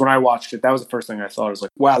 Because when I watched it, that was the first thing I thought. I was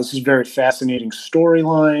like, wow, this is a very fascinating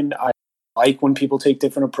storyline. I like when people take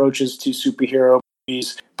different approaches to superhero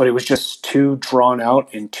movies, but it was just too drawn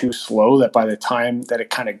out and too slow that by the time that it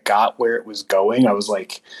kind of got where it was going, I was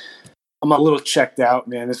like, I'm a little checked out,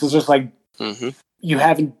 man. This is just like, you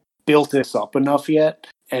haven't built this up enough yet.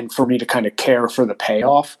 And for me to kind of care for the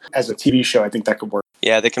payoff as a TV show, I think that could work.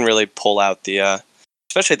 Yeah, they can really pull out the...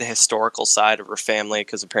 especially the historical side of her family,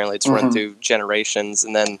 because apparently it's run through generations.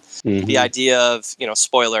 And then the idea of, you know,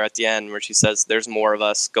 spoiler at the end where she says, there's more of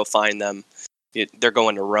us, go find them. They're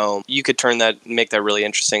going to Rome. You could make that really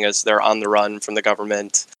interesting as they're on the run from the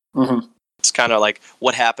government. It's kind of like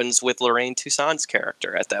what happens with Lorraine Toussaint's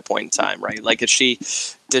character at that point in time, right? Like, does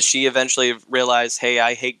she eventually realize, hey,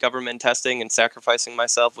 I hate government testing and sacrificing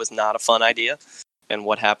myself was not a fun idea? And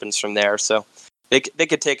what happens from there? So They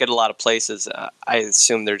could take it a lot of places. I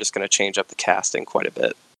assume they're just going to change up the casting quite a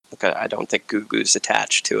bit. I don't think Gugu's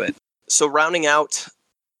attached to it. So rounding out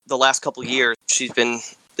the last couple of years, she's been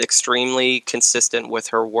extremely consistent with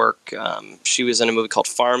her work. She was in a movie called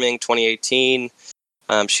Farming, 2018.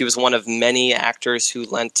 She was one of many actors who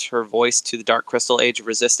lent her voice to the Dark Crystal Age of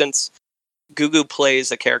Resistance. Gugu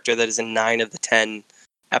plays a character that is in 9 of the 10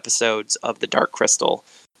 episodes of the Dark Crystal,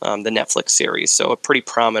 the Netflix series. So a pretty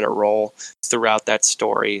prominent role throughout that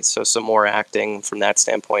story. So some more acting from that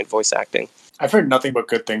standpoint, voice acting. I've heard nothing but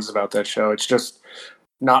good things about that show. It's just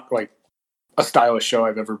not like a stylish show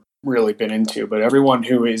I've ever really been into, but everyone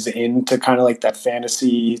who is into kind of like that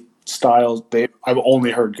fantasy style, I've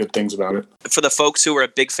only heard good things about it. For the folks who were a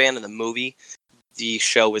big fan of the movie, the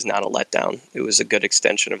show was not a letdown. It was a good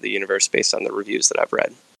extension of the universe based on the reviews that I've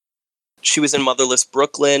read. She was in Motherless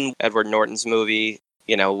Brooklyn, Edward Norton's movie.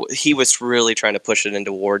 You know, he was really trying to push it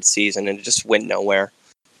into award season, and it just went nowhere.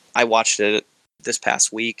 I watched it this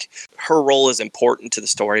past week. Her role is important to the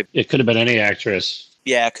story. It could have been any actress.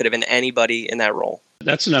 Yeah, it could have been anybody in that role.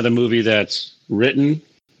 That's another movie that's written,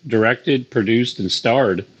 directed, produced, and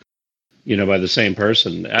starred, you know, by the same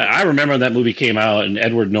person. I remember when that movie came out and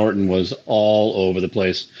Edward Norton was all over the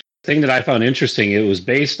place. The thing that I found interesting, it was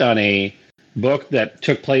based on a book that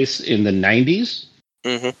took place in the 90s.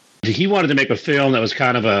 He wanted to make a film that was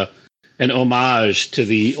kind of an homage to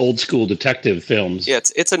the old school detective films. Yeah,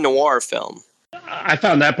 it's a noir film. I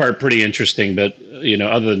found that part pretty interesting, but you know,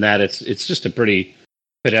 other than that, it's just a pretty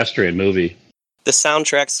pedestrian movie. The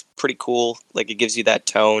soundtrack's pretty cool. Like, it gives you that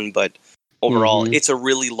tone, but overall, it's a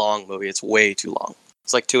really long movie. It's way too long.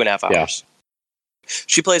 It's like 2.5 hours. Yeah.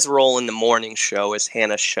 She plays a role in the morning show as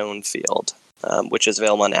Hannah Schoenfield, which is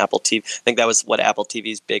available on Apple TV. I think that was what Apple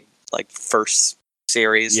TV's big, like, first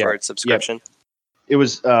series for its subscription. It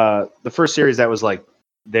was the first series that was like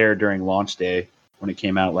there during launch day when it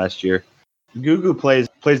came out last year. Gugu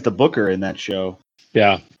plays the booker in that show.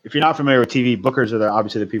 Yeah. If you're not familiar with TV, bookers are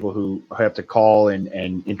obviously the people who have to call and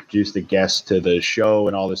introduce the guests to the show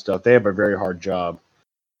and all this stuff. They have a very hard job.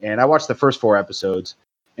 And I watched the first 4 episodes,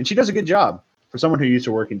 and she does a good job. For someone who used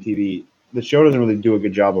to work in TV, the show doesn't really do a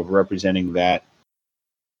good job of representing that.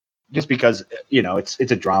 Just because, you know, it's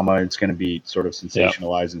a drama, it's going to be sort of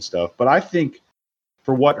sensationalized and stuff. But I think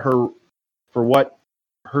for what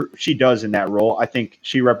she does in that role, I think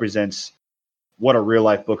she represents what a real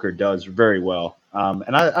life booker does very well.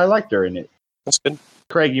 And I liked her in it. That's good.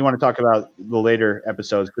 Craig, you want to talk about the later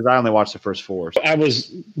episodes? Because I only watched the first 4. I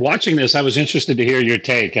was watching this. I was interested to hear your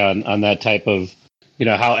take on that type of, you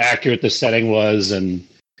know, how accurate the setting was. And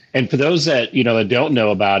for those that, you know, that don't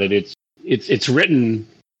know about it, it's written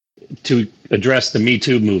to address the Me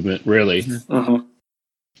Too movement, really.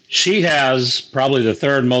 She has probably the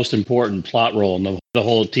 3rd most important plot role in the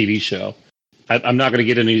whole TV show. I'm not going to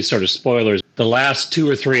get into any sort of spoilers. The last 2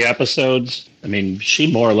 or 3 episodes, I mean, she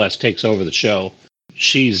more or less takes over the show.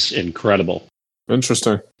 She's incredible.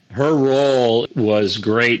 Interesting. her role was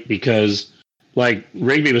great because, like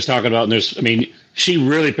Rigby was talking about, she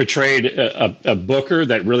really portrayed a booker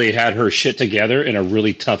that really had her shit together in a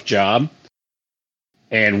really tough job.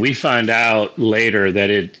 And we find out later that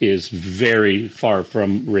it is very far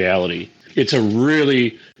from reality. It's a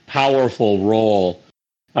really powerful role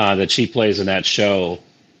that she plays in that show.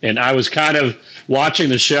 And I was kind of watching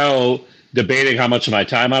the show, debating how much of my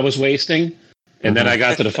time I was wasting. And then I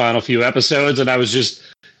got to the final few episodes, and I was just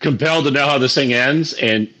compelled to know how this thing ends.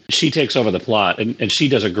 And she takes over the plot, and she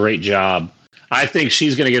does a great job. I think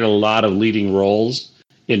she's going to get a lot of leading roles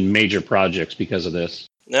in major projects because of this.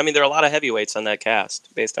 I mean, there are a lot of heavyweights on that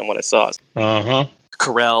cast, based on what I saw. Uh-huh.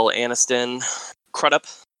 Carell, Aniston, Crudup.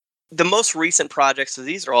 The most recent projects, so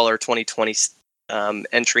these are all our 2020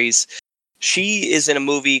 entries. She is in a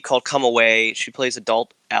movie called Come Away. She plays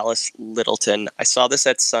adult Alice Littleton. I saw this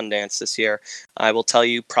at Sundance this year. I will tell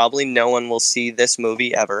you, probably no one will see this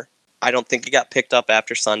movie ever. I don't think it got picked up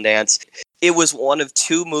after Sundance. It was one of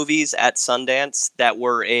two movies at Sundance that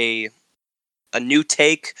were a new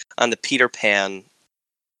take on the Peter Pan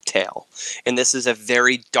tale. And this is a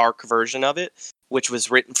very dark version of it, which was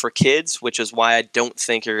written for kids, which is why I don't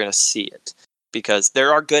think you're going to see it. Because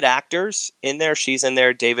there are good actors in there. She's in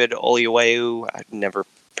there, David Oyelowo, I never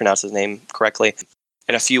pronounce his name correctly,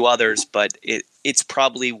 and a few others, but it's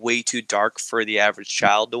probably way too dark for the average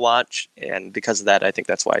child to watch, and because of that, I think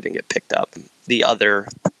that's why I didn't get picked up. The other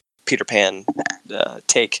Peter Pan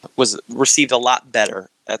take was received a lot better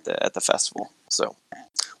at the festival, so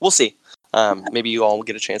we'll see. Maybe you all will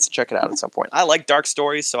get a chance to check it out at some point. I like dark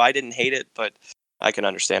stories, so I didn't hate it, but I can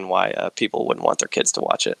understand why people wouldn't want their kids to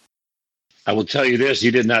watch it. I will tell you this: you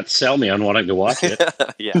did not sell me on wanting to watch it.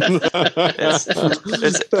 Yeah,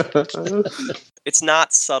 it's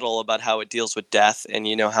not subtle about how it deals with death, and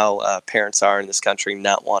you know how parents are in this country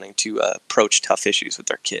not wanting to approach tough issues with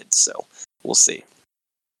their kids. So we'll see.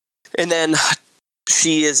 And then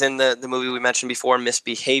she is in the movie we mentioned before,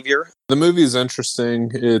 Misbehavior. The movie is interesting.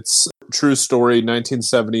 It's a true story.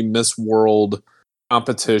 1970 Miss World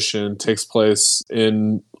competition takes place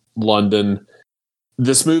in London.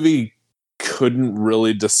 This movie couldn't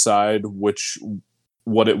really decide what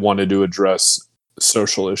it wanted to address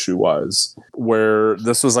social issue wise, where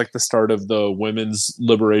this was like the start of the women's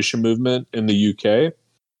liberation movement in the UK.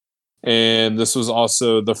 And this was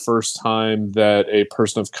also the first time that a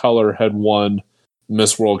person of color had won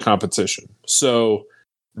Miss World competition. So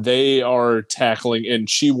they are tackling, and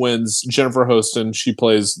she wins. Jennifer Hostin, she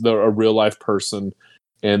plays a real life person.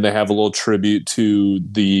 And they have a little tribute to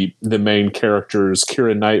the main characters.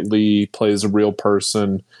 Keira Knightley plays a real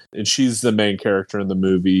person, and she's the main character in the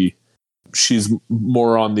movie. She's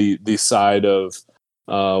more on the side of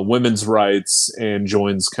women's rights and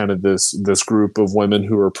joins kind of this group of women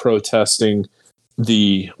who are protesting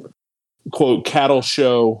the quote cattle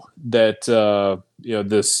show that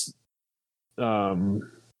this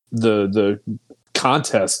the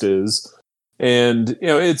contest is. And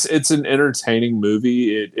it's an entertaining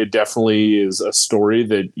movie. It definitely is a story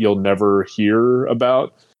that you'll never hear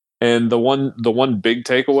about. And the one big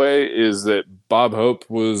takeaway is that Bob Hope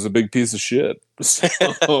was a big piece of shit.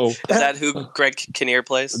 So, is that who Greg Kinnear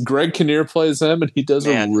plays? Greg Kinnear plays him, and he does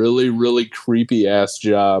a really, really creepy ass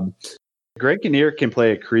job. Greg Kinnear can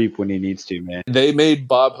play a creep when he needs to, man. They made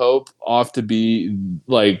Bob Hope off to be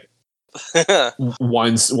like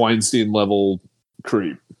Weinstein level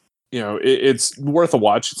creep. It's worth a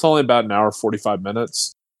watch. It's only about an hour, 45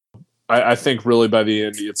 minutes. I think really by the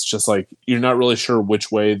end, it's just like, you're not really sure which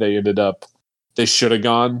way they should have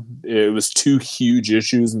gone. It was two huge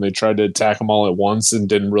issues and they tried to attack them all at once and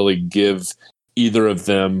didn't really give either of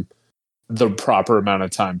them the proper amount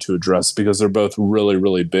of time to address, because they're both really,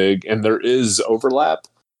 really big and there is overlap.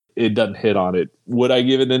 It doesn't hit on it. Would I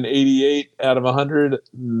give it an 88 out of 100?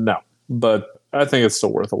 No, but I think it's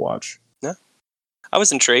still worth a watch. I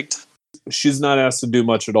was intrigued. She's not asked to do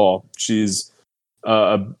much at all. She's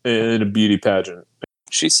in a beauty pageant.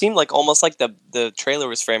 She seemed like almost like the trailer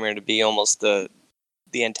was framing her to be almost the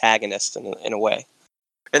antagonist in a way.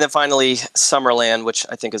 And then finally, Summerland, which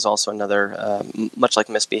I think is also another, much like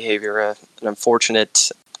Misbehavior, an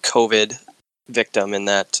unfortunate COVID victim in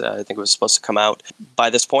that I think it was supposed to come out by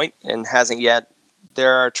this point and hasn't yet.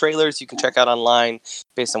 There are trailers you can check out online.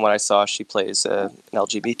 Based on what I saw, she plays an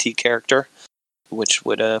LGBT character, which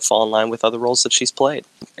would fall in line with other roles that she's played.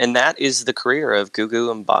 And that is the career of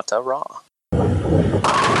Gugu Mbatha-Raw.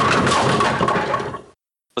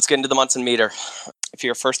 Let's get into the Munson Meter. If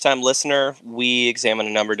you're a first-time listener, we examine a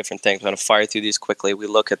number of different things. I'm going to fire through these quickly. We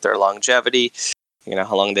look at their longevity,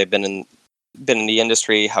 how long they've been been in the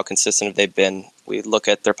industry, how consistent they've been. We look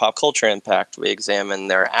at their pop culture impact. We examine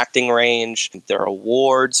their acting range, their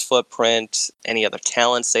awards footprint, any other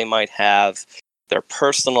talents they might have, their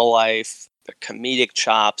personal life, their comedic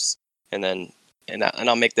chops, and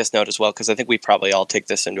I'll make this note as well, because I think we probably all take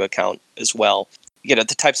this into account as well. You know,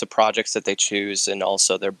 the types of projects that they choose and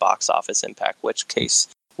also their box office impact, which Case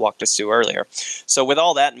walked us through earlier. So with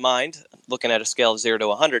all that in mind, looking at a scale of 0 to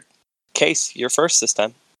 100, Case, you're first this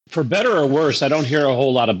time. For better or worse, I don't hear a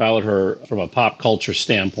whole lot about her from a pop culture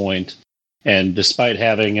standpoint. And despite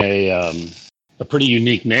having a pretty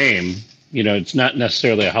unique name, you know, it's not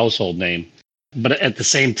necessarily a household name. But at the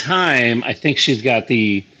same time, I think she's got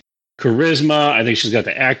the charisma. I think she's got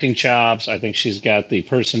the acting chops. I think she's got the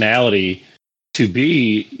personality to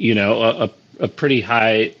be, you know, a pretty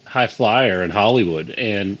high flyer in Hollywood.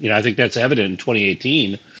 And, you know, I think that's evident in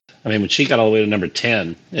 2018. I mean, when she got all the way to number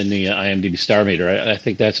 10 in the IMDb Star Meter, I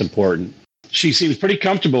think that's important. She seems pretty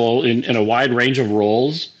comfortable in a wide range of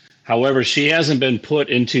roles. However, she hasn't been put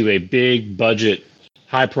into a big budget,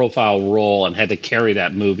 high profile role and had to carry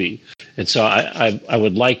that movie. And so I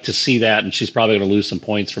would like to see that, and she's probably going to lose some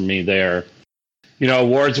points from me there. You know,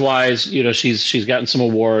 awards wise, you know, she's gotten some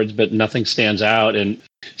awards, but nothing stands out. And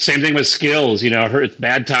same thing with skills. You know, it's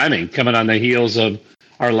bad timing coming on the heels of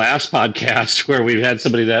our last podcast where we've had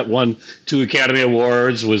somebody that won 2 Academy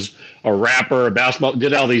Awards, was a rapper, a basketball,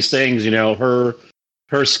 did all these things. You know,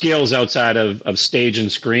 her skills outside of stage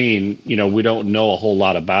and screen, you know, we don't know a whole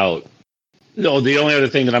lot about. No, the only other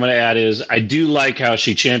thing that I'm going to add is I do like how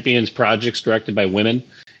she champions projects directed by women,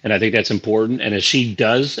 and I think that's important. And as she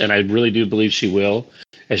does, and I really do believe she will,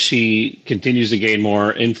 as she continues to gain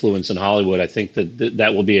more influence in Hollywood, I think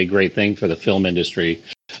that will be a great thing for the film industry.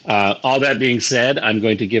 All that being said, I'm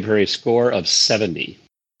going to give her a score of 70.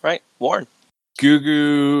 Right, Warren.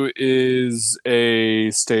 Gugu is a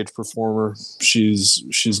stage performer.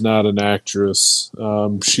 She's not an actress.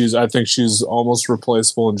 I think she's almost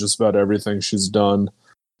replaceable in just about everything she's done.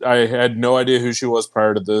 I had no idea who she was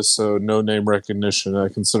prior to this, so no name recognition. I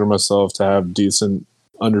consider myself to have decent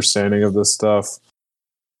understanding of this stuff.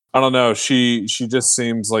 I don't know. She just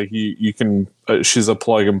seems like you can. She's a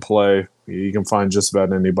plug and play. You can find just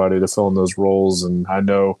about anybody to fill in those roles. And I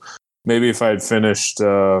know maybe if I had finished,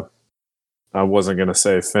 I wasn't going to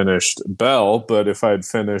say finished Belle, but if I had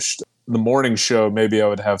finished the morning show, maybe I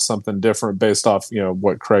would have something different based off, you know,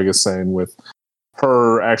 what Craig is saying with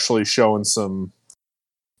her actually showing some,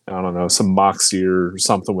 I don't know, some moxie or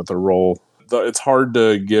something with the role. It's hard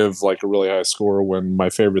to give like a really high score when my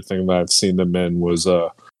favorite thing that I've seen them in was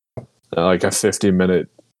like a 50-minute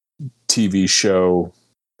TV show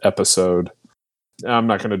episode. I'm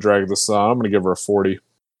not going to drag this on. I'm going to give her a 40.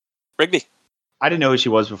 Rigby. I didn't know who she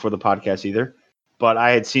was before the podcast either, but I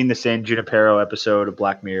had seen the San Junipero episode of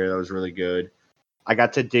Black Mirror. That was really good. I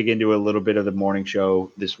got to dig into a little bit of the morning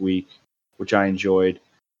show this week, which I enjoyed.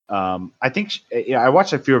 I think I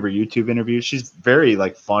watched a few of her YouTube interviews. She's very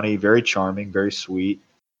like funny, very charming, very sweet.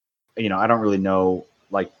 You know, I don't really know,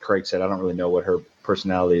 like Craig said, I don't really know what her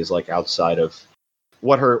personality is like outside of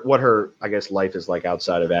what her I guess life is like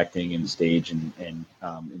outside of acting and stage and in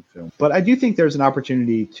film. But I do think there's an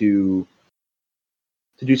opportunity to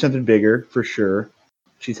do something bigger for sure.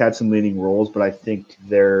 She's had some leading roles, but I think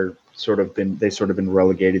they've sort of been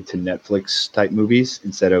relegated to Netflix type movies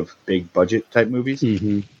instead of big budget type movies.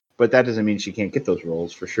 Mm-hmm. But that doesn't mean she can't get those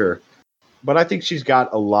roles for sure. But I think she's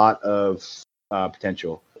got a lot of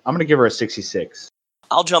potential. I'm going to give her a 66.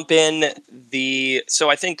 I'll jump in.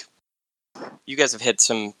 So I think you guys have hit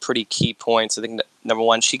some pretty key points. I think number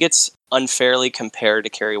one, she gets unfairly compared to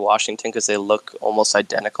Kerry Washington because they look almost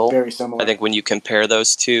identical. Very similar. I think when you compare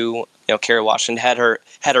those two, you know, Kerry Washington had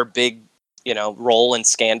her big, you know, role in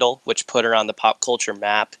Scandal, which put her on the pop culture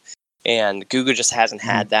map, and Gugu just hasn't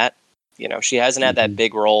had that. You know, she hasn't had that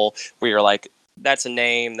big role where you're like, that's a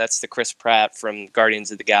name, that's the Chris Pratt from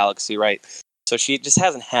Guardians of the Galaxy, right? So she just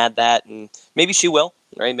hasn't had that, and maybe she will,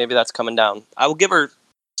 right? Maybe that's coming down. I will give her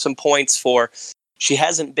some points for she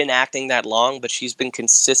hasn't been acting that long, but she's been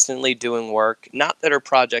consistently doing work. Not that her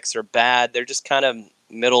projects are bad, they're just kind of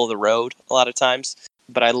middle of the road a lot of times.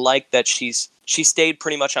 But I like that she stayed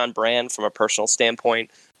pretty much on brand from a personal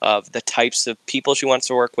standpoint of the types of people she wants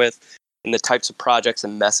to work with and the types of projects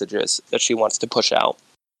and messages that she wants to push out.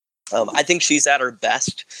 I think she's at her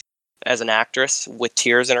best as an actress with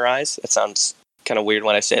tears in her eyes. It sounds kind of weird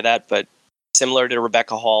when I say that, but similar to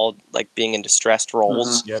Rebecca Hall, like being in distressed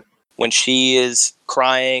roles. Yep. When she is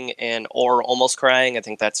crying or almost crying, I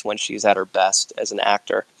think that's when she's at her best as an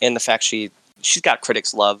actor. And the fact she's got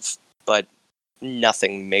critics' love, but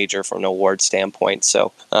nothing major from an award standpoint.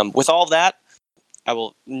 So with all that, I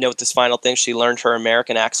will note this final thing. She learned her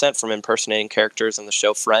American accent from impersonating characters in the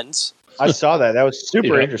show Friends. I saw that. That was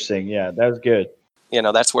super Yeah. interesting. Yeah, that was good. You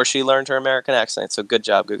know, that's where she learned her American accent. So good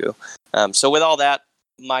job, Gugu. So with all that,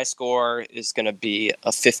 my score is going to be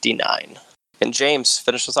a 59. And James,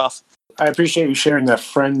 finish us off. I appreciate you sharing that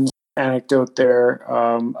Friends anecdote there.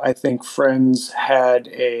 I think Friends had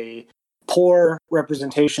a poor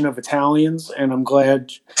representation of Italians, and I'm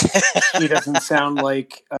glad she doesn't sound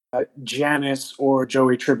like Janice or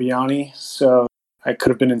Joey Tribbiani. So I could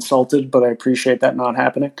have been insulted, but I appreciate that not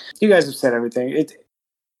happening. You guys have said everything.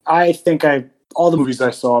 I think all the movies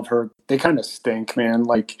I saw of her, they kind of stink, man.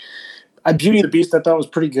 Like Beauty and the Beast, I thought was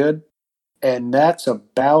pretty good. And that's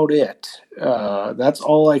about it. That's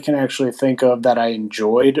all I can actually think of that I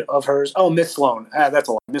enjoyed of hers. Oh, Miss Sloane. That's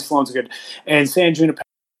a lot. Miss Sloane's good. And San Junipero,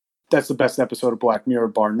 that's the best episode of Black Mirror,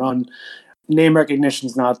 bar none. Name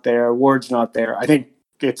recognition's not there. Word's not there. I think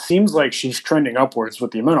it seems like she's trending upwards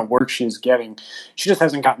with the amount of work she's getting. She just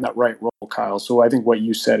hasn't gotten that right role, Kyle. So I think what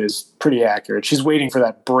you said is pretty accurate. She's waiting for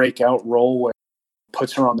that breakout role where it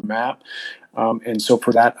puts her on the map. And so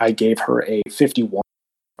for that, I gave her a 51.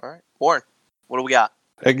 All right. Warren, what do we got?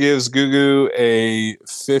 That gives Gugu a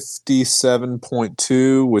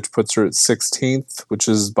 57.2, which puts her at 16th, which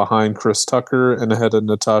is behind Chris Tucker and ahead of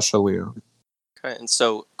Natasha Lyonne. Okay, and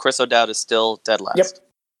so Chris O'Dowd is still dead last.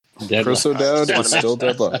 Yep. Chris O'Dowd is still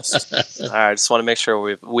dead last. All right, just want to make sure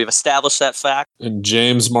we've established that fact. And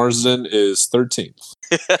James Marsden is 13th.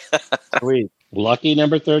 Sweet. Lucky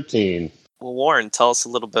number 13. Well, Warren, tell us a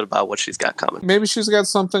little bit about what she's got coming. Maybe she's got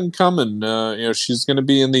something coming. She's going to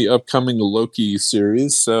be in the upcoming Loki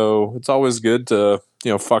series, so it's always good to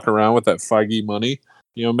fuck around with that Feige money.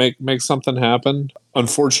 Make something happen.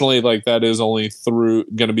 Unfortunately, like that is only going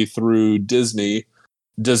to be through Disney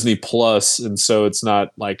Plus, and so it's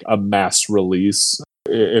not like a mass release.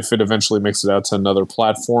 If it eventually makes it out to another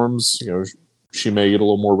platforms, she may get a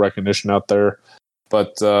little more recognition out there.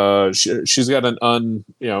 But she's got an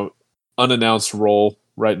unannounced role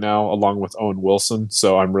right now, along with Owen Wilson.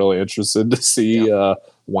 So I'm really interested to see.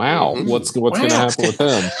 What's going to happen with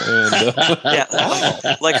him?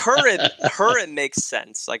 And, like her, it makes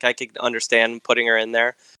sense. Like I could understand putting her in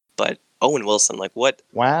there, but Owen Wilson, like what?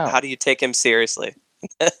 Wow. How do you take him seriously?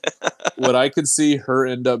 What I could see her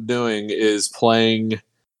end up doing is playing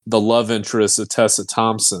the love interest of Tessa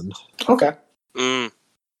Thompson. Okay.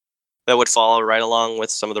 That would follow right along with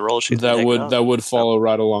some of the roles she's That would follow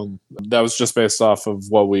right along. That was just based off of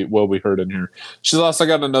what we heard in here. She's also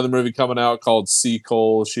got another movie coming out called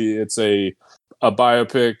Seacole. It's a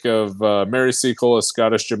biopic of Mary Seacole, a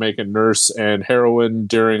Scottish Jamaican nurse and heroine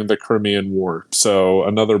during the Crimean War. So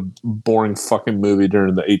another boring fucking movie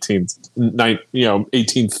during the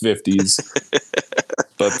 1850s.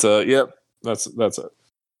 But yep, that's it.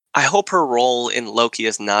 I hope her role in Loki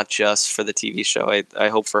is not just for the TV show. I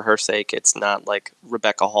hope for her sake it's not like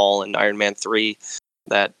Rebecca Hall in Iron Man 3,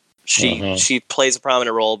 that she plays a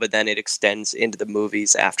prominent role, but then it extends into the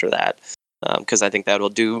movies after that. Because I think that will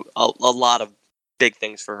do a lot of big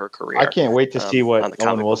things for her career. I can't wait to see what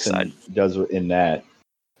Owen Wilson side does in that.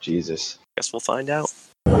 Jesus. Guess we'll find out.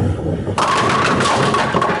 All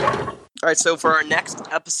right, so for our next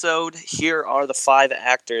episode, here are the 5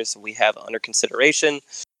 actors we have under consideration.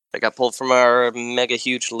 I got pulled from our mega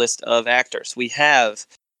huge list of actors. We have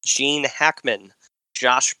Gene Hackman,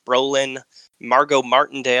 Josh Brolin, Margot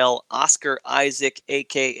Martindale, Oscar Isaac,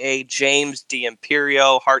 a.k.a. James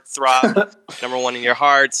D'Imperio, Heartthrob, number 1 in your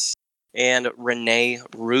hearts, and Renee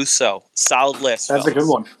Russo. Solid list. That's fellas. a good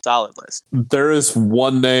one. Solid list. There is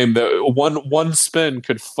one name that one spin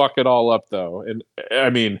could fuck it all up, though. And I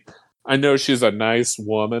mean, I know she's a nice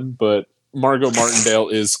woman, but Margot Martindale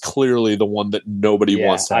is clearly the one that nobody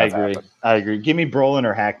wants to have happen. I agree. Give me Brolin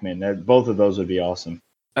or Hackman. Both of those would be awesome.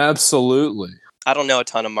 Absolutely. I don't know a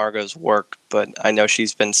ton of Margot's work, but I know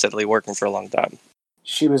she's been steadily working for a long time.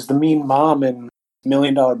 She was the mean mom in $1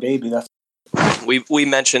 Million Baby. That's we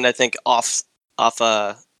mentioned, I think, off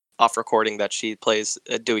recording that she plays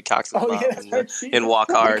Dewey Cox's mom in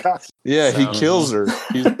Walk Hard. Yeah, he kills her.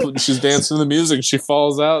 She's dancing to the music. She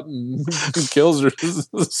falls out and he kills her.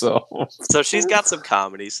 So she's got some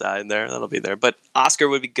comedy side there. That'll be there. But Oscar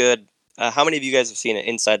would be good. How many of you guys have seen it?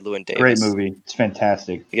 Inside Llewyn Davis. Great movie. It's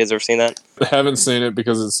fantastic. You guys ever seen that? I haven't seen it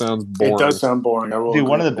because it sounds boring. It does sound boring. Dude,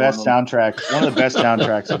 one of the best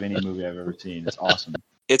soundtracks of any movie I've ever seen. It's awesome.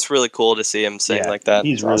 It's really cool to see him sing like that.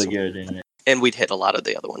 He's really good in it. And we'd hit a lot of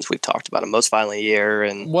the other ones we've talked about. Most Violent Year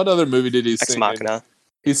and what other movie did he Ex sing Machina? in?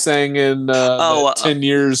 He sang in 10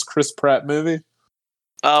 Years Chris Pratt movie.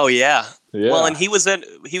 Oh, yeah. Yeah. Well, and he was in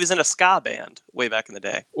a ska band way back in the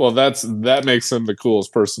day, Well, that makes him the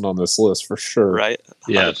coolest person on this list for sure. right? 100%.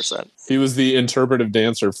 Yes. He was the interpretive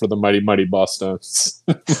dancer for the Mighty Mighty Bosstones.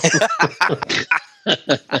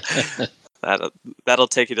 That'll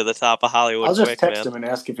take you to the top of Hollywood. I'll just quick, text man. him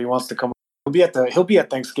and ask if he wants to come. He'll be at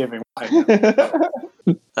Thanksgiving.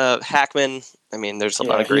 Hackman. I mean, there's a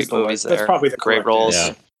lot of he's great the one. movies That's there. probably the Great correct roles.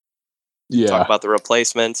 Yeah. Yeah. Talk about The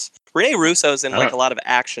Replacements. Renee Russo's in like Oh. a lot of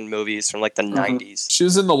action movies from like the 90s. She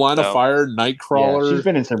was in The Line of So- Fire, Yeah, Nightcrawler. she's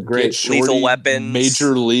been in some Get great. Shorty, Lethal Weapons.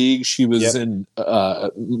 Major League. She was Yep. in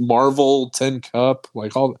Marvel, Tin Cup,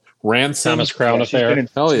 like all Ransom, Thomas Crown She's Affair. been in,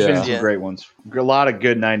 Hell she's been yeah. in Yeah. some great ones. A lot of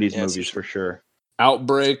good '90s Yes. movies for sure.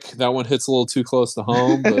 Outbreak. That one hits a little too close to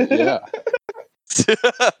home, but yeah.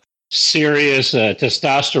 Serious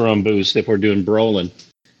testosterone boost if we're doing Brolin.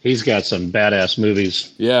 He's got some badass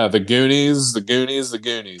movies. Yeah, The Goonies. I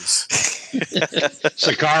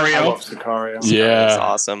Sicario. love Sicario. That's Yeah.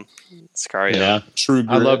 awesome. Sicario. Yeah. True I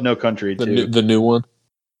Grit. love No Country too. the new one.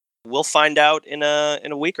 We'll find out in a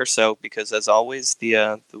week or so because, as always, the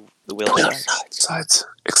wheel decides. Decides,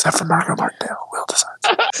 except for Marco Martindale. Will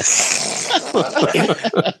decides.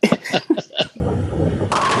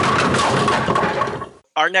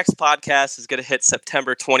 Our next podcast is going to hit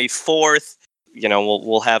September 24th. You know,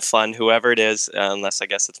 we'll have fun, whoever it is, unless I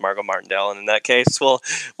guess it's Margot Martindale. And in that case, we'll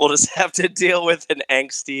just have to deal with an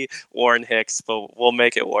angsty Warren Hicks, but we'll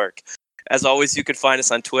make it work. As always, you can find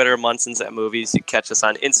us on Twitter, Munson's at Movies. You can catch us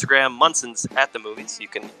on Instagram, Munson's at the Movies. You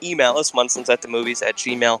can email us,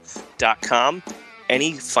 munsonsatthemovies@gmail.com.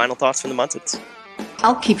 Any final thoughts from the Munsons?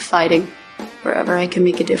 I'll keep fighting wherever I can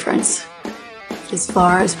make a difference. As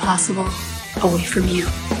far as possible, away from you.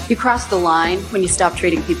 You cross the line when you stop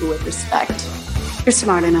treating people with respect. You're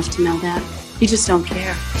smart enough to know that. You just don't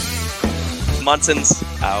care. Munson's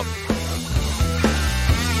out.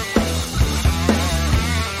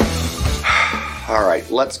 All right,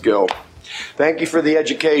 let's go. Thank you for the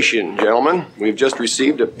education, gentlemen. We've just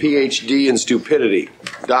received a PhD in stupidity.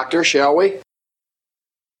 Doctor, shall we?